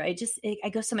suffer. I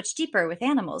go so much deeper with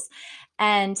animals.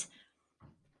 And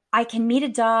I can meet a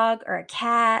dog or a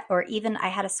cat, or even I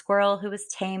had a squirrel who was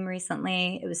tame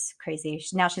recently. It was crazy.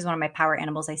 Now she's one of my power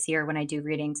animals. I see her when I do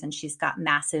readings, and she's got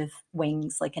massive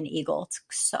wings like an eagle.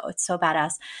 It's so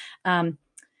badass.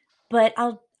 But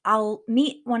I'll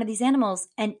meet one of these animals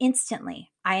and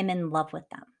instantly I am in love with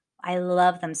them. I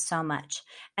love them so much.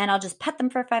 And I'll just pet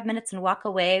them for 5 minutes and walk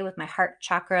away with my heart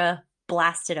chakra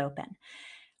blasted open.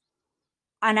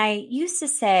 And I used to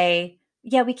say,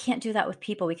 yeah, we can't do that with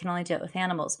people. We can only do it with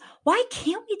animals. Why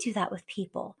can't we do that with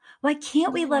people? Why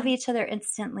can't we love each other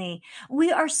instantly?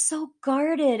 We are so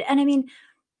guarded. And I mean,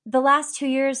 the last 2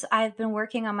 years, I've been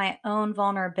working on my own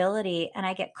vulnerability, and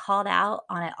I get called out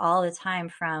on it all the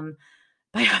time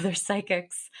by other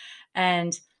psychics,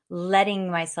 and letting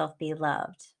myself be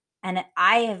loved. And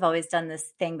I have always done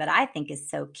this thing that I think is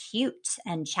so cute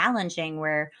and challenging,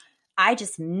 where I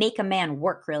just make a man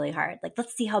work really hard. Like,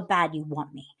 let's see how bad you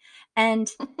want me.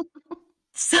 And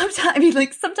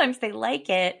sometimes they like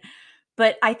it,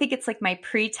 but I think it's like my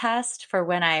pre-test for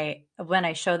when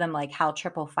I show them like how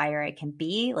triple fire I can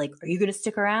be. Like, are you going to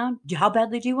stick around? How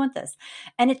badly do you want this?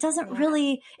 And it doesn't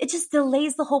really, it just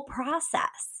delays the whole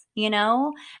process, you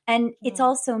know? And it's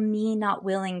also me not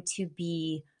willing to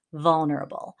be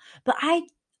vulnerable. But I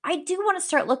do want to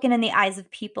start looking in the eyes of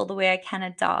people the way I can a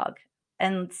dog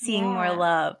and seeing more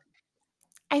love.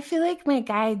 I feel like my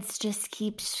guides just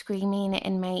keep screaming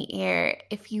in my ear,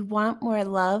 if you want more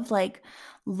love, like,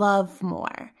 love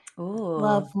more. Ooh.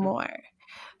 Love more.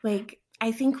 Like,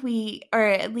 I think or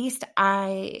at least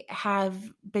I have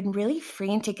been really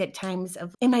frantic at times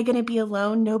of, am I going to be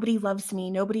alone? Nobody loves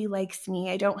me. Nobody likes me.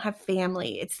 I don't have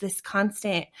family. It's this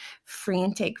constant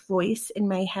frantic voice in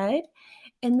my head.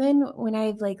 And then when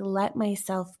I've like let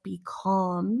myself be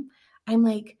calm, I'm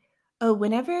like, oh,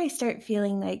 whenever I start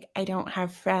feeling like I don't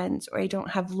have friends or I don't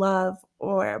have love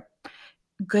or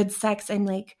good sex, I'm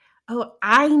like, oh,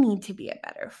 I need to be a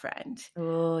better friend.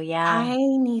 Oh, yeah. I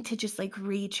need to just like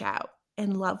reach out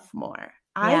and love more.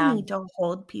 I need to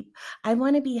hold people. I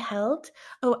want to be held.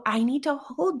 Oh, I need to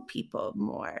hold people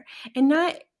more. And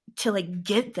not to like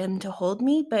get them to hold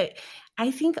me, but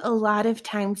I think a lot of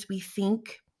times we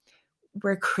think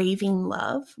we're craving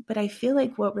love, but I feel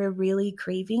like what we're really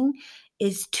craving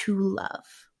is to love.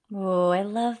 Oh, I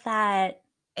love that.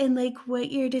 And like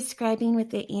what you're describing with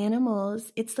the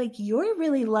animals, it's like you're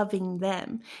really loving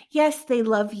them. Yes, they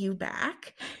love you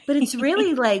back, but it's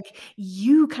really like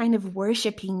you kind of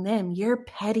worshiping them. You're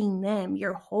petting them.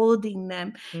 You're holding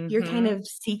them. You're kind of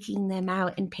seeking them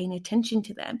out and paying attention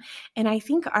to them. And I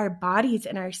think our bodies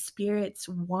and our spirits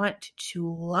want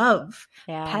to love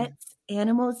pets,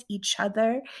 animals, each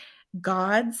other,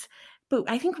 gods. But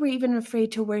I think we're even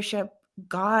afraid to worship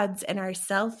gods and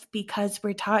ourselves because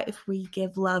we're taught if we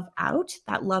give love out,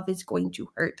 that love is going to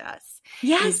hurt us.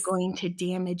 Yes. It is going to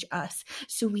damage us.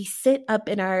 So we sit up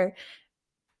in our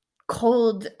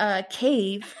cold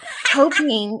cave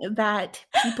hoping that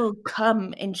people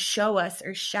come and show us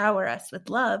or shower us with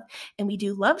love, and we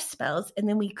do love spells, and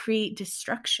then we create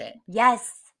destruction.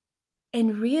 Yes.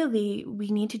 And really,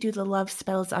 we need to do the love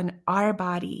spells on our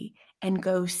body and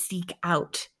go seek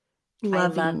out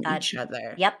loving each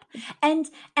other. Yep. And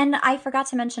I forgot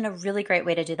to mention a really great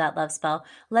way to do that love spell.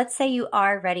 Let's say you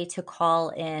are ready to call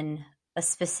in a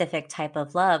specific type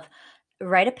of love.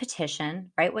 Write a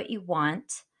petition, write what you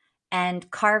want,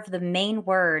 and carve the main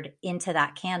word into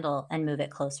that candle and move it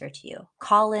closer to you.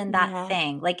 Call in that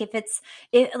thing. Like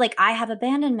like I have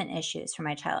abandonment issues from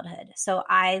my childhood. So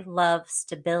I love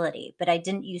stability, but I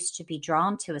didn't used to be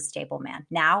drawn to a stable man.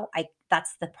 Now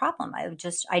that's the problem.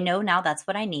 I know now that's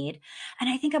what I need. And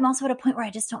I think I'm also at a point where I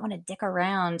just don't want to dick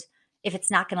around if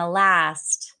it's not going to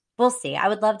last. We'll see. I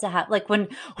would love to have like when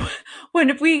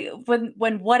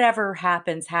whatever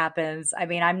happens. I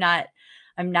mean,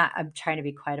 I'm trying to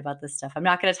be quiet about this stuff. I'm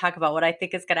not going to talk about what I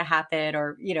think is going to happen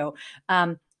or,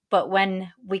 but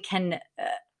when we can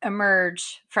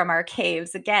emerge from our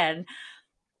caves again,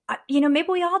 maybe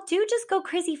we all do just go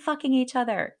crazy fucking each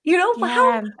other.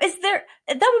 How is there,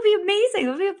 that would be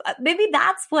amazing. Maybe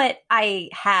that's what I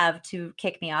have to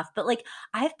kick me off. But like,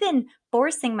 I've been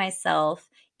forcing myself,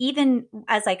 even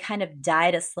as I kind of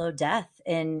died a slow death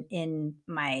in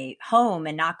my home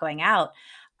and not going out,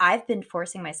 I've been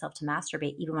forcing myself to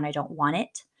masturbate even when I don't want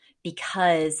it,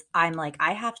 because I'm like,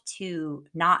 I have to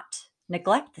not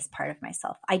neglect this part of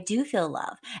myself. I do feel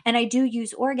love, and I do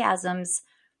use orgasms.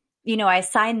 I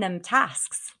assign them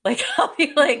tasks. Like I'll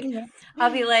be like, this I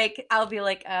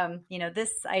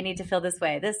need to feel this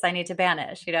way. This I need to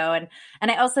banish, and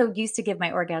I also used to give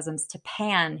my orgasms to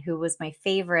Pan, who was my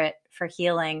favorite for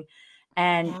healing.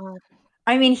 And Yeah.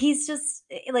 I mean, he's just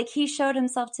like, he showed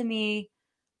himself to me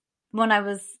when I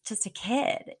was just a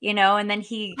kid, and then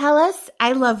Tell us,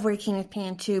 I love working with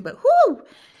Pan too, but whoo,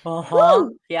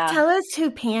 yeah. Tell us who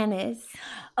Pan is.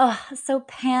 Oh, so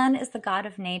Pan is the god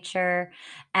of nature,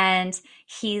 and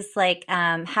he's like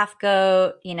half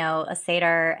goat, a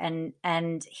satyr,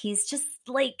 and he's just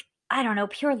like, I don't know,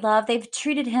 pure love. They've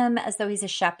treated him as though he's a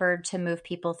shepherd to move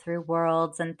people through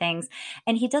worlds and things,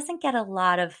 and he doesn't get a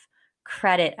lot of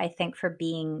credit, I think, for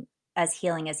being as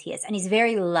healing as he is. And he's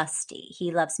very lusty.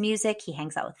 He loves music. He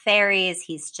hangs out with fairies.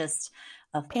 He's just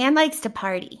Pan likes to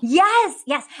party. Yes.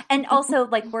 And also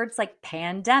like words like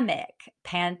pandemic,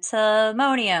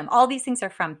 pandemonium, all these things are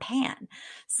from Pan.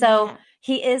 So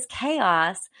he is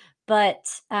chaos,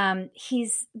 but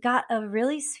he's got a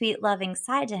really sweet, loving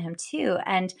side to him too.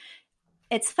 And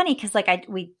it's funny because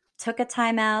we took a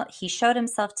time out. He showed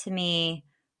himself to me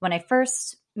when I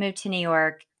first moved to New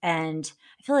York. And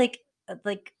I feel like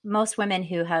most women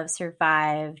who have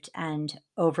survived and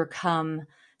overcome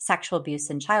sexual abuse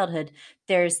in childhood,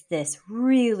 there's this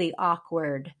really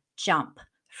awkward jump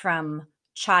from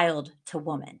child to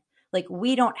woman. Like,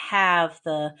 we don't have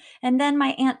and then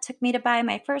my aunt took me to buy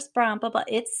my first bra, blah, blah.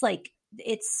 It's like,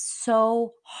 it's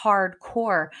so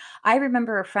hardcore. I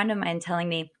remember a friend of mine telling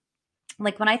me,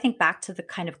 like, when I think back to the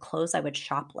kind of clothes I would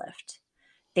shoplift,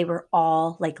 they were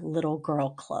all like little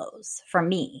girl clothes for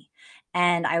me.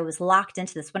 And I was locked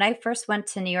into this. When I first went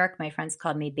to New York, my friends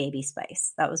called me Baby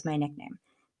Spice. That was my nickname.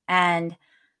 And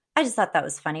I just thought that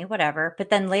was funny, whatever. But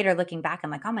then later looking back,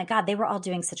 I'm like, oh my God, they were all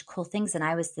doing such cool things. And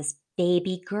I was this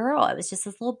baby girl. I was just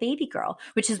this little baby girl,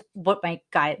 which is what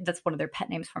that's one of their pet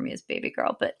names for me, is baby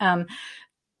girl. But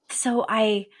so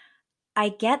I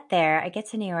get there, I get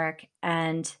to New York,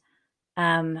 and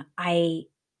I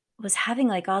was having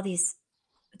like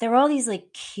there were all these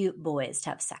like cute boys to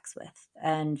have sex with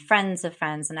and friends of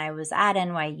friends. And I was at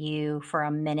NYU for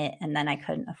a minute, and then I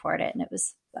couldn't afford it. And it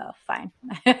was fine.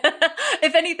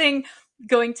 If anything,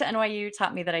 going to NYU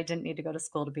taught me that I didn't need to go to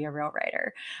school to be a real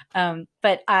writer.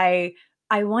 But I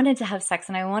wanted to have sex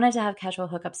and I wanted to have casual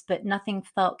hookups, but nothing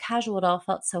felt casual at all. It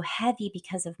felt so heavy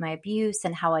because of my abuse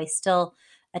and how I still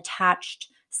attached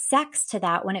sex to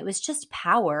that when it was just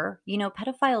power.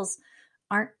 Pedophiles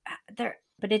aren't there,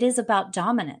 but it is about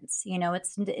dominance.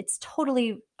 It's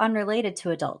totally unrelated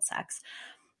to adult sex.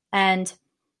 And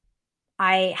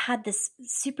I had this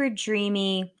super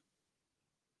dreamy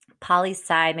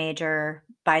poli-sci major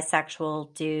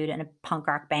bisexual dude in a punk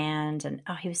rock band. And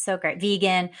he was so great.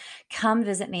 Vegan, come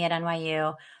visit me at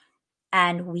NYU.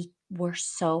 And we were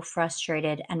so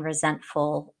frustrated and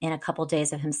resentful in a couple of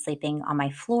days of him sleeping on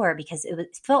my floor, because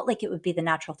it felt like it would be the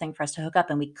natural thing for us to hook up,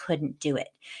 and we couldn't do it.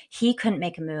 He couldn't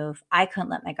make a move. I couldn't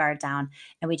let my guard down,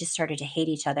 and we just started to hate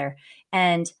each other.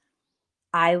 And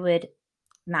I would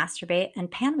masturbate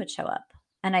and Pan would show up,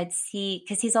 and I'd see,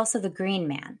 because he's also the green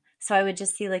man. So I would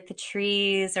just see like the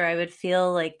trees, or I would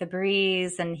feel like the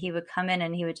breeze, and he would come in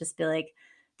and he would just be like,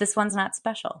 this one's not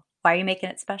special. Why are you making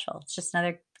it special? It's just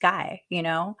another guy,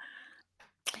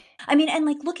 I mean, and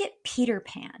like, look at Peter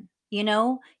Pan,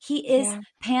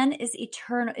 Pan is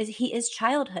eternal. He is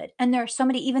childhood. And there are so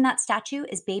many, even that statue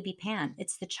is baby Pan.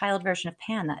 It's the child version of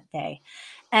Pan that day.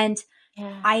 And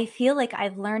I feel like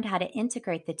I've learned how to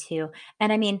integrate the two.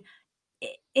 And I mean,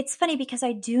 it's funny because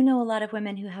I do know a lot of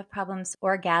women who have problems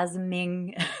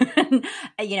orgasming,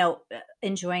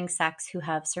 enjoying sex, who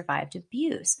have survived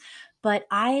abuse. But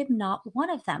I'm not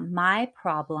one of them. My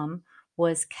problem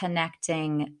was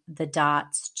connecting the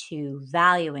dots to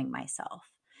valuing myself,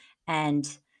 and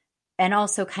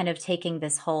also kind of taking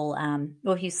this whole,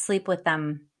 if you sleep with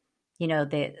them,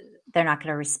 they're not going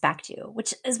to respect you,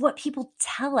 which is what people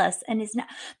tell us. And is not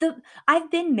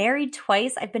I've been married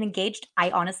twice. I've been engaged,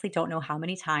 I honestly don't know how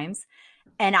many times.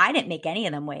 And I didn't make any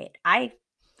of them wait. I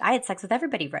had sex with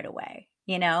everybody right away,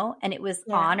 and it was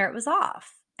on or it was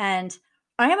off. And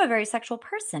I am a very sexual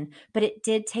person, but it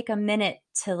did take a minute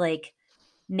to like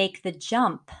make the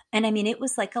jump. And I mean, it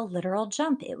was like a literal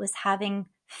jump. It was having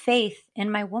faith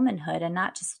in my womanhood and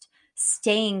not just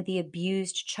staying the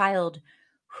abused child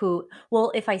who, well,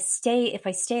 if I stay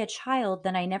a child,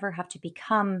 then I never have to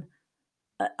become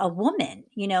a woman,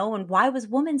 you know, and why was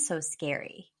woman so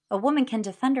scary? A woman can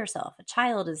defend herself. A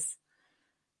child is,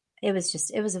 it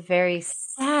was a very,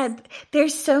 Yeah,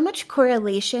 there's so much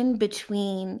correlation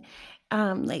between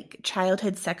like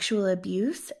childhood sexual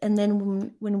abuse and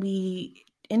then when we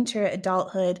enter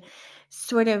adulthood,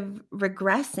 sort of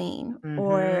regressing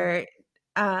or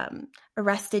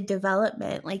arrested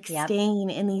development, like Yep. staying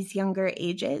in these younger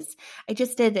ages. I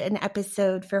just did an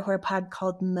episode for HorrorPod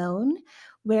called Moan,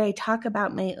 where I talk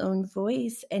about my own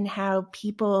voice and how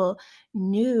people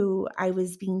knew I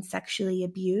was being sexually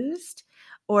abused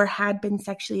or had been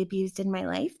sexually abused in my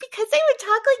life because I would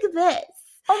talk like this.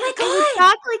 Oh my I would God.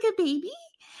 talk like a baby,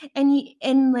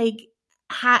 and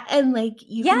like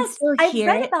you can Yes, still I've hear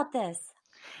read it. about this.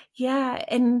 Yeah,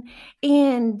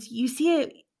 and you see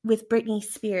it with Britney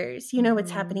Spears. You know what's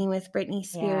happening with Britney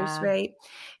Spears, Yeah. right?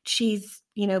 She's,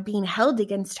 being held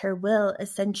against her will,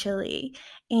 essentially.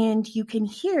 And you can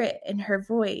hear it in her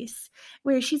voice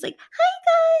where she's like,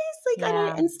 hi guys, like on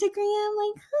Yeah. her Instagram,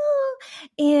 like, oh.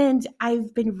 And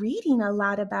I've been reading a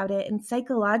lot about it, and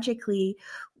psychologically,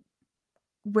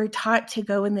 we're taught to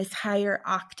go in this higher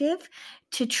octave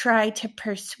to try to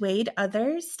persuade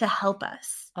others to help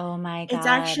us. Oh my God. It's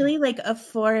actually like a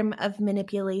form of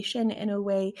manipulation in a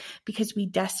way because we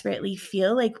desperately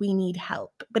feel like we need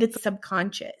help, but it's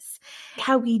subconscious.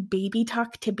 How we baby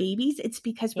talk to babies, it's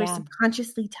because we're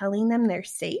subconsciously telling them they're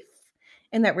safe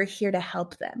and that we're here to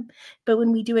help them. But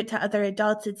when we do it to other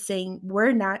adults, it's saying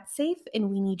we're not safe and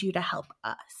we need you to help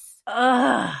us.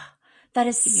 Ugh, that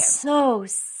is so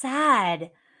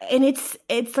sad. And it's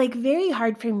like very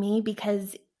hard for me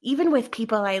because even with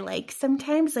people I like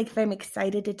sometimes, like if I'm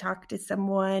excited to talk to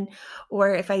someone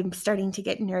or if I'm starting to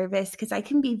get nervous, because I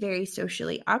can be very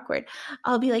socially awkward,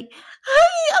 I'll be like,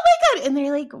 hi, oh my God. And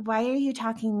they're like, why are you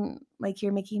talking like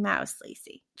you're Mickey Mouse,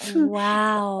 Lacey?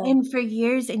 Wow. And for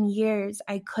years and years,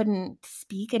 I couldn't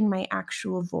speak in my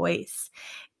actual voice.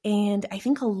 And I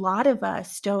think a lot of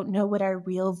us don't know what our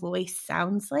real voice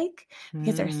sounds like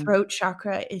because our throat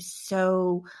chakra is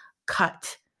so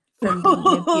cut from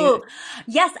being abused.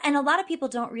 Yes, and a lot of people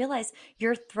don't realize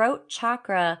your throat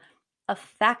chakra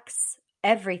affects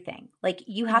everything. Like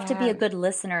you have to be a good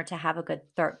listener to have a good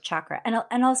throat chakra.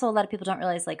 And also a lot of people don't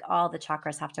realize like all the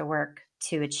chakras have to work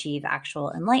to achieve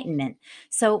actual enlightenment.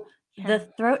 So the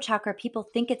throat chakra, people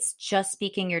think it's just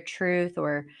speaking your truth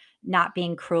or not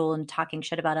being cruel and talking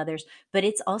shit about others, but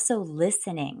it's also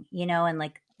listening, and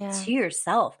like to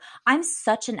yourself. I'm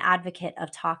such an advocate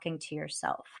of talking to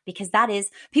yourself because that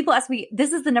is, people ask me,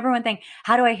 this is the number one thing.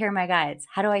 How do I hear my guides?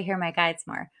 How do I hear my guides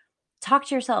more? Talk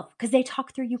to yourself because they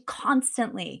talk through you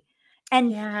constantly.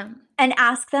 And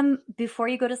ask them before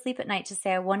you go to sleep at night to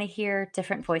say, I want to hear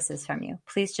different voices from you.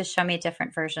 Please just show me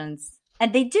different versions.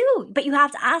 And they do, but you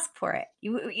have to ask for it.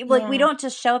 Like we don't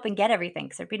just show up and get everything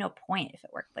because there'd be no point if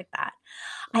it worked like that.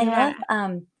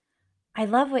 I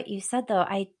love what you said though.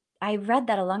 I read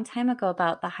that a long time ago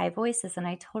about the high voices and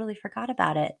I totally forgot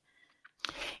about it.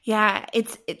 Yeah,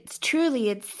 it's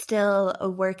still a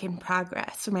work in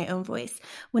progress for my own voice.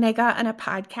 When I got on a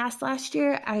podcast last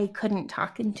year, I couldn't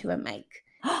talk into a mic.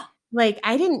 Like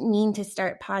I didn't mean to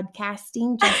start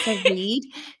podcasting. Jessa Reed,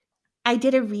 I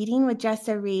did a reading with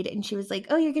Jessa Reed and she was like,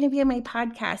 oh, you're going to be on my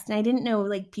podcast. And I didn't know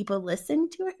like people listen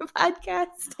to her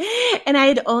podcast. And I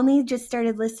had only just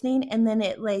started listening. And then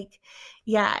it like,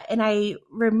 and I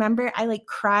remember I like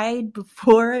cried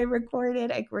before I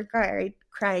recorded. I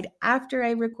cried after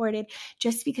I recorded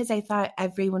just because I thought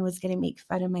everyone was going to make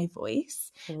fun of my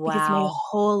voice. Wow. Because my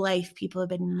whole life people have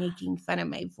been making fun of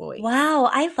my voice.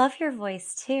 Wow. I love your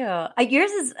voice too.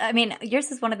 Yours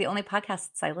is one of the only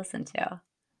podcasts I listen to.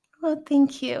 Well,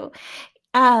 thank you.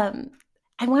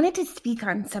 I wanted to speak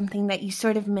on something that you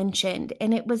sort of mentioned,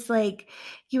 and it was like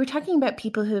you were talking about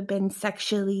people who have been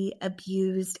sexually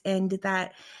abused and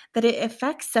that it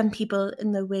affects some people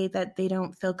in the way that they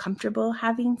don't feel comfortable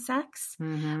having sex.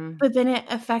 But then it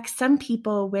affects some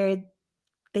people where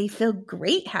they feel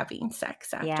great having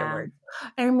sex afterward.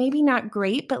 Or maybe not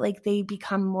great, but like they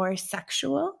become more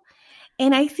sexual.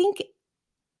 And I think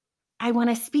I want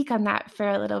to speak on that for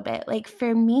a little bit. Like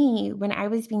for me, when I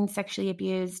was being sexually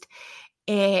abused,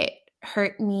 it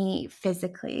hurt me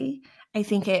physically. I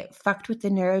think it fucked with the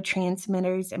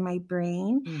neurotransmitters in my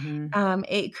brain.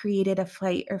 It created a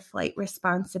fight or flight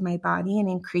response in my body and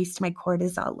increased my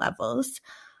cortisol levels.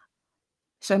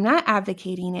 So I'm not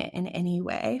advocating it in any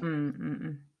way.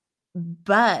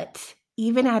 But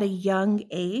even at a young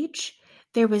age,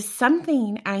 there was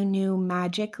something I knew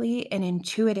magically and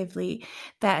intuitively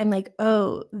that I'm like,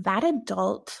 oh, that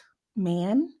adult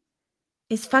man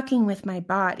is fucking with my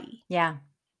body. Yeah.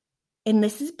 and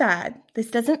this is bad.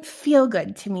 This doesn't feel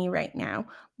good to me right now,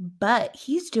 but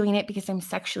he's doing it because I'm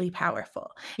sexually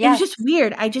powerful. It was just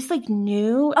weird. I just like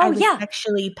knew I was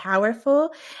sexually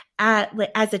powerful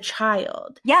as a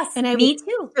child. Yes, and me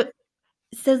too.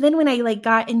 So then when I like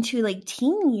got into like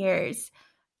teen years,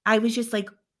 I was just like,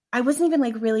 I wasn't even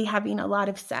like really having a lot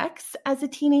of sex as a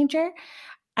teenager.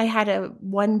 I had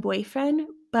one boyfriend,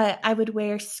 but I would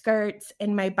wear skirts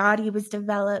and my body was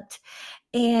developed.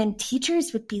 And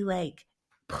teachers would be like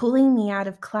pulling me out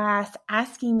of class,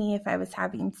 asking me if I was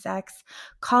having sex,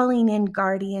 calling in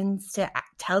guardians to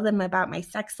tell them about my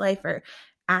sex life or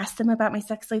ask them about my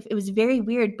sex life. It was very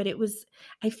weird, but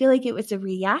I feel like it was a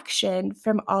reaction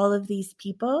from all of these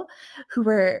people who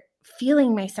were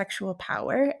feeling my sexual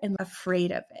power and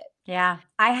afraid of it. Yeah.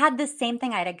 I had the same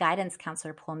thing. I had a guidance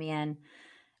counselor pull me in,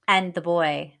 and the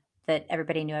boy that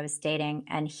everybody knew I was dating,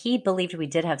 and he believed we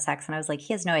did have sex. And I was like,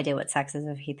 he has no idea what sex is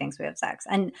if he thinks we have sex.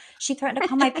 And she threatened to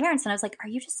call my parents. And I was like, are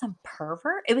you just some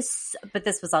pervert? But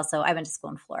this was also, I went to school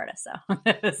in Florida. So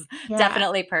it was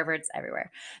definitely perverts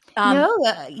everywhere.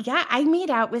 I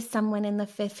made out with someone in the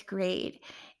 5th grade,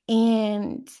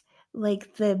 and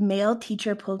like the male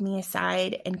teacher pulled me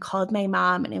aside and called my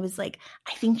mom, and it was like,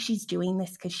 I think she's doing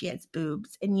this because she has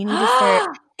boobs, and you need to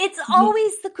start. It's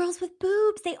always the girls with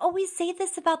boobs. They always say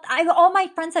this about all my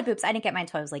friends had boobs. I didn't get mine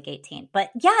until I was like 18. But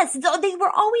yes, they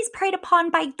were always preyed upon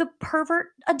by the pervert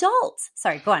adults.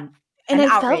 Sorry, go on. And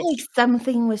I felt like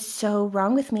something was so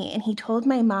wrong with me. And he told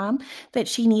my mom that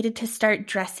she needed to start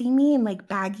dressing me in like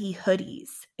baggy hoodies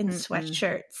and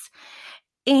sweatshirts.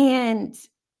 And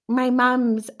my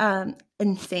mom's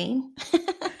insane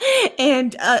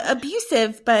and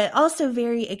abusive, but also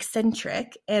very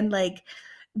eccentric, and like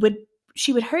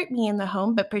she would hurt me in the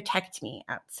home, but protect me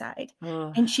outside.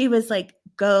 And she was like,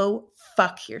 go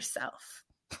fuck yourself.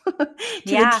 to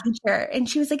the teacher. And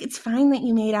she was like, it's fine that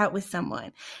you made out with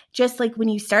someone. Just like when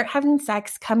you start having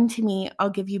sex, come to me, I'll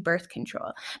give you birth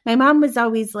control. My mom was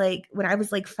always like, when I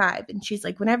was like 5, and she's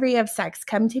like, whenever you have sex,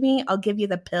 come to me, I'll give you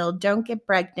the pill. Don't get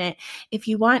pregnant. If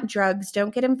you want drugs,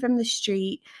 don't get them from the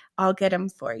street. I'll get them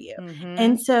for you.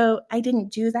 And so I didn't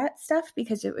do that stuff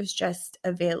because it was just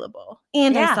available.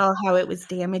 And I saw how it was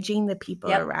damaging the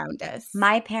people around us.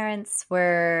 My parents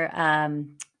were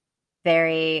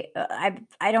very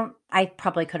I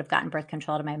probably could have gotten birth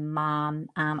control to my mom,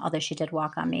 although she did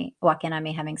walk in on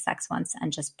me having sex once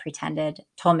and just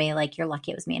told me like, you're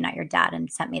lucky it was me and not your dad,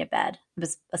 and sent me to bed. It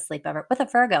was a sleepover with a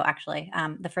Virgo, actually,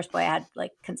 the first boy I had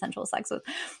like consensual sex with.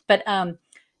 But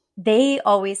they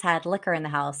always had liquor in the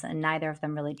house, and neither of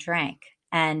them really drank.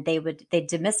 And they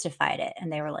demystified it.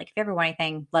 And they were like, if you ever want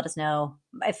anything, let us know.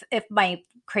 If my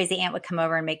crazy aunt would come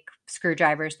over and make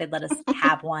screwdrivers, they'd let us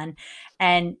have one.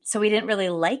 And so we didn't really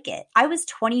like it. I was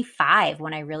 25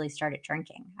 when I really started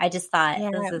drinking. I just thought,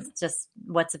 this is just,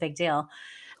 what's a big deal?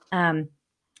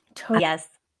 Yes.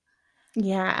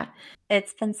 Yeah.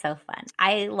 It's been so fun.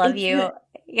 I love you.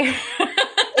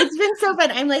 It's been so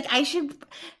fun. I'm like, I should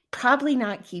probably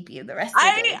not keep you the rest of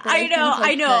the day. I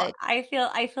know.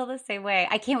 I feel the same way.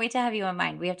 I can't wait to have you on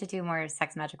mine. We have to do more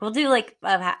sex magic. We'll do like,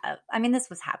 this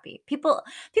was happy. People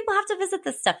have to visit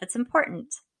this stuff. It's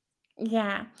important.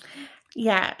 Yeah.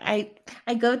 I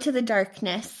go to the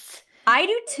darkness. I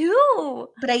do too.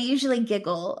 But I usually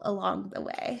giggle along the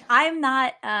way. I'm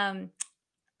not,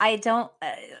 I don't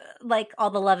like all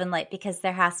the love and light, because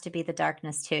there has to be the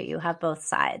darkness too. You have both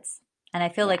sides. And I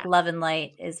feel like love and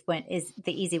light is the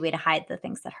easy way to hide the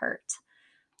things that hurt.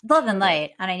 Love and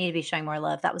light, and I need to be showing more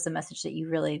love. That was a message that you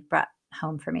really brought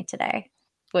home for me today.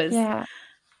 Was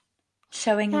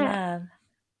showing love.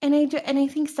 And I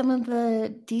think some of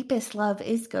the deepest love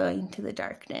is going to the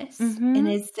darkness and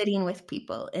is sitting with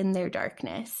people in their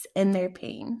darkness and their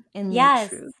pain and their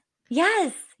truth.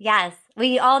 Yes.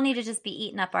 We all need to just be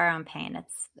eating up our own pain.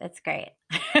 It's great.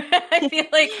 I feel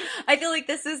like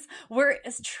we're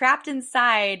trapped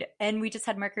inside, and we just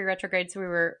had Mercury retrograde, so we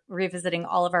were revisiting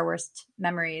all of our worst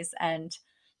memories and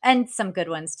some good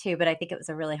ones too. But I think it was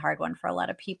a really hard one for a lot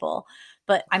of people.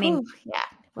 But I mean, it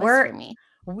was for me.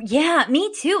 Yeah,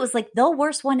 me too. It was like the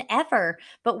worst one ever.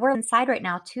 But we're inside right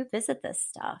now to visit this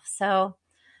stuff. So,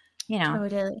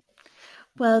 Totally.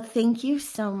 Well, thank you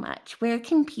so much. Where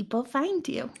can people find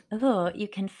you? Oh, you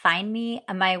can find me.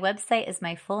 My website is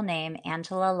my full name,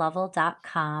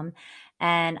 angelalovell.com.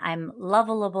 And I'm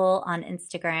Lovellable on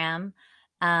Instagram.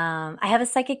 I have a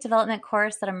psychic development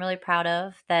course that I'm really proud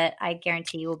of, that I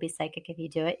guarantee you will be psychic if you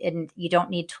do it. And you don't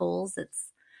need tools.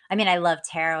 I love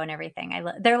tarot and everything.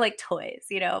 They're like toys,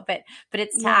 but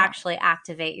it's to actually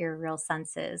activate your real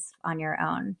senses on your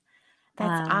own.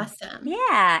 That's awesome.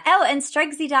 Yeah. Oh, and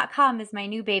Strugsy.com is my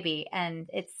new baby. And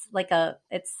it's like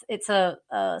it's a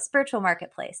spiritual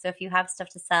marketplace. So if you have stuff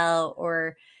to sell,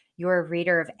 or you're a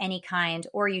reader of any kind,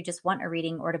 or you just want a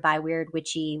reading or to buy weird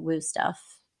witchy woo stuff,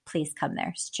 please come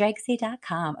there.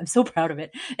 Strugsy.com. I'm so proud of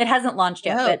it. It hasn't launched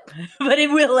yet, but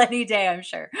it will any day, I'm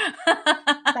sure.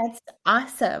 That's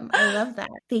awesome. I love that.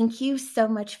 Thank you so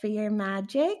much for your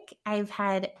magic. I've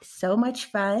had so much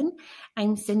fun.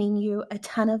 I'm sending you a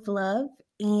ton of love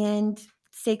and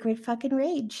sacred fucking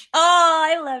rage. Oh,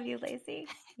 I love you, Lacey.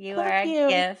 You are a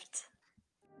gift.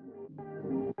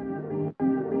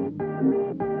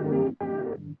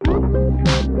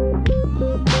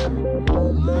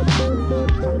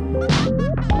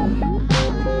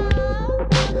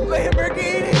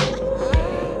 Lamborghini!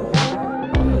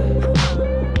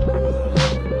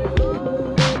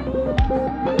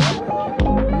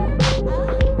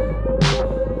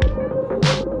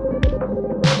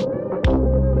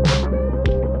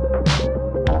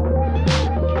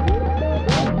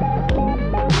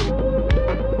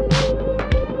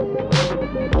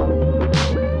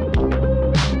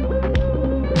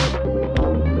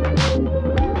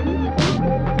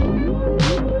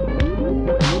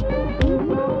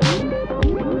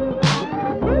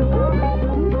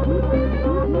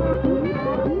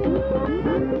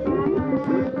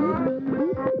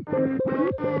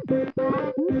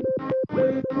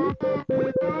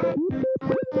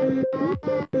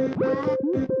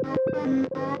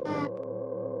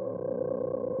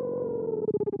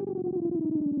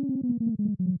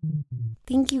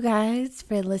 Thank you guys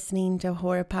for listening to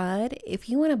HorrorPod. If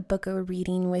you want to book a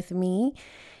reading with me,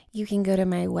 you can go to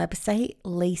my website,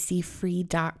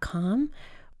 laceyfree.com,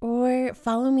 or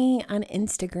follow me on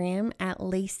Instagram at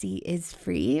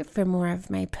LaceyIsFree for more of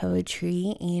my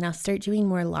poetry, and I'll start doing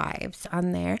more lives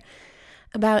on there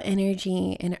about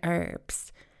energy and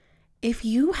herbs. If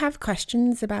you have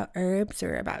questions about herbs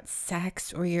or about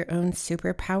sex or your own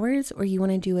superpowers, or you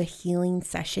want to do a healing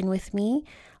session with me,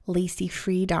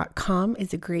 LaceyFree.com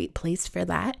is a great place for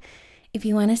that. If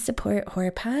you want to support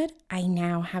HorrorPod, I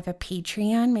now have a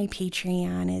Patreon. My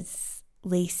Patreon is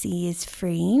Lacey is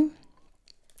Free.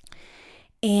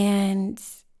 And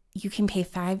you can pay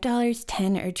 $5,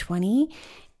 $10, or $20.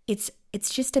 It's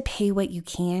just to pay what you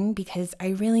can, because I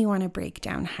really want to break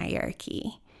down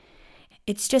hierarchy.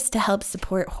 It's just to help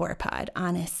support HorrorPod,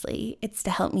 honestly. It's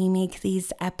to help me make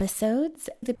these episodes.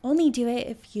 Only do it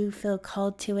if you feel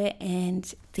called to it, and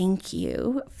thank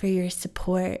you for your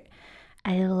support.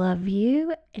 I love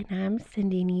you, and I'm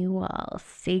sending you all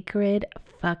sacred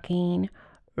fucking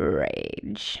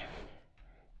rage.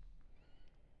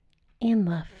 And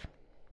love.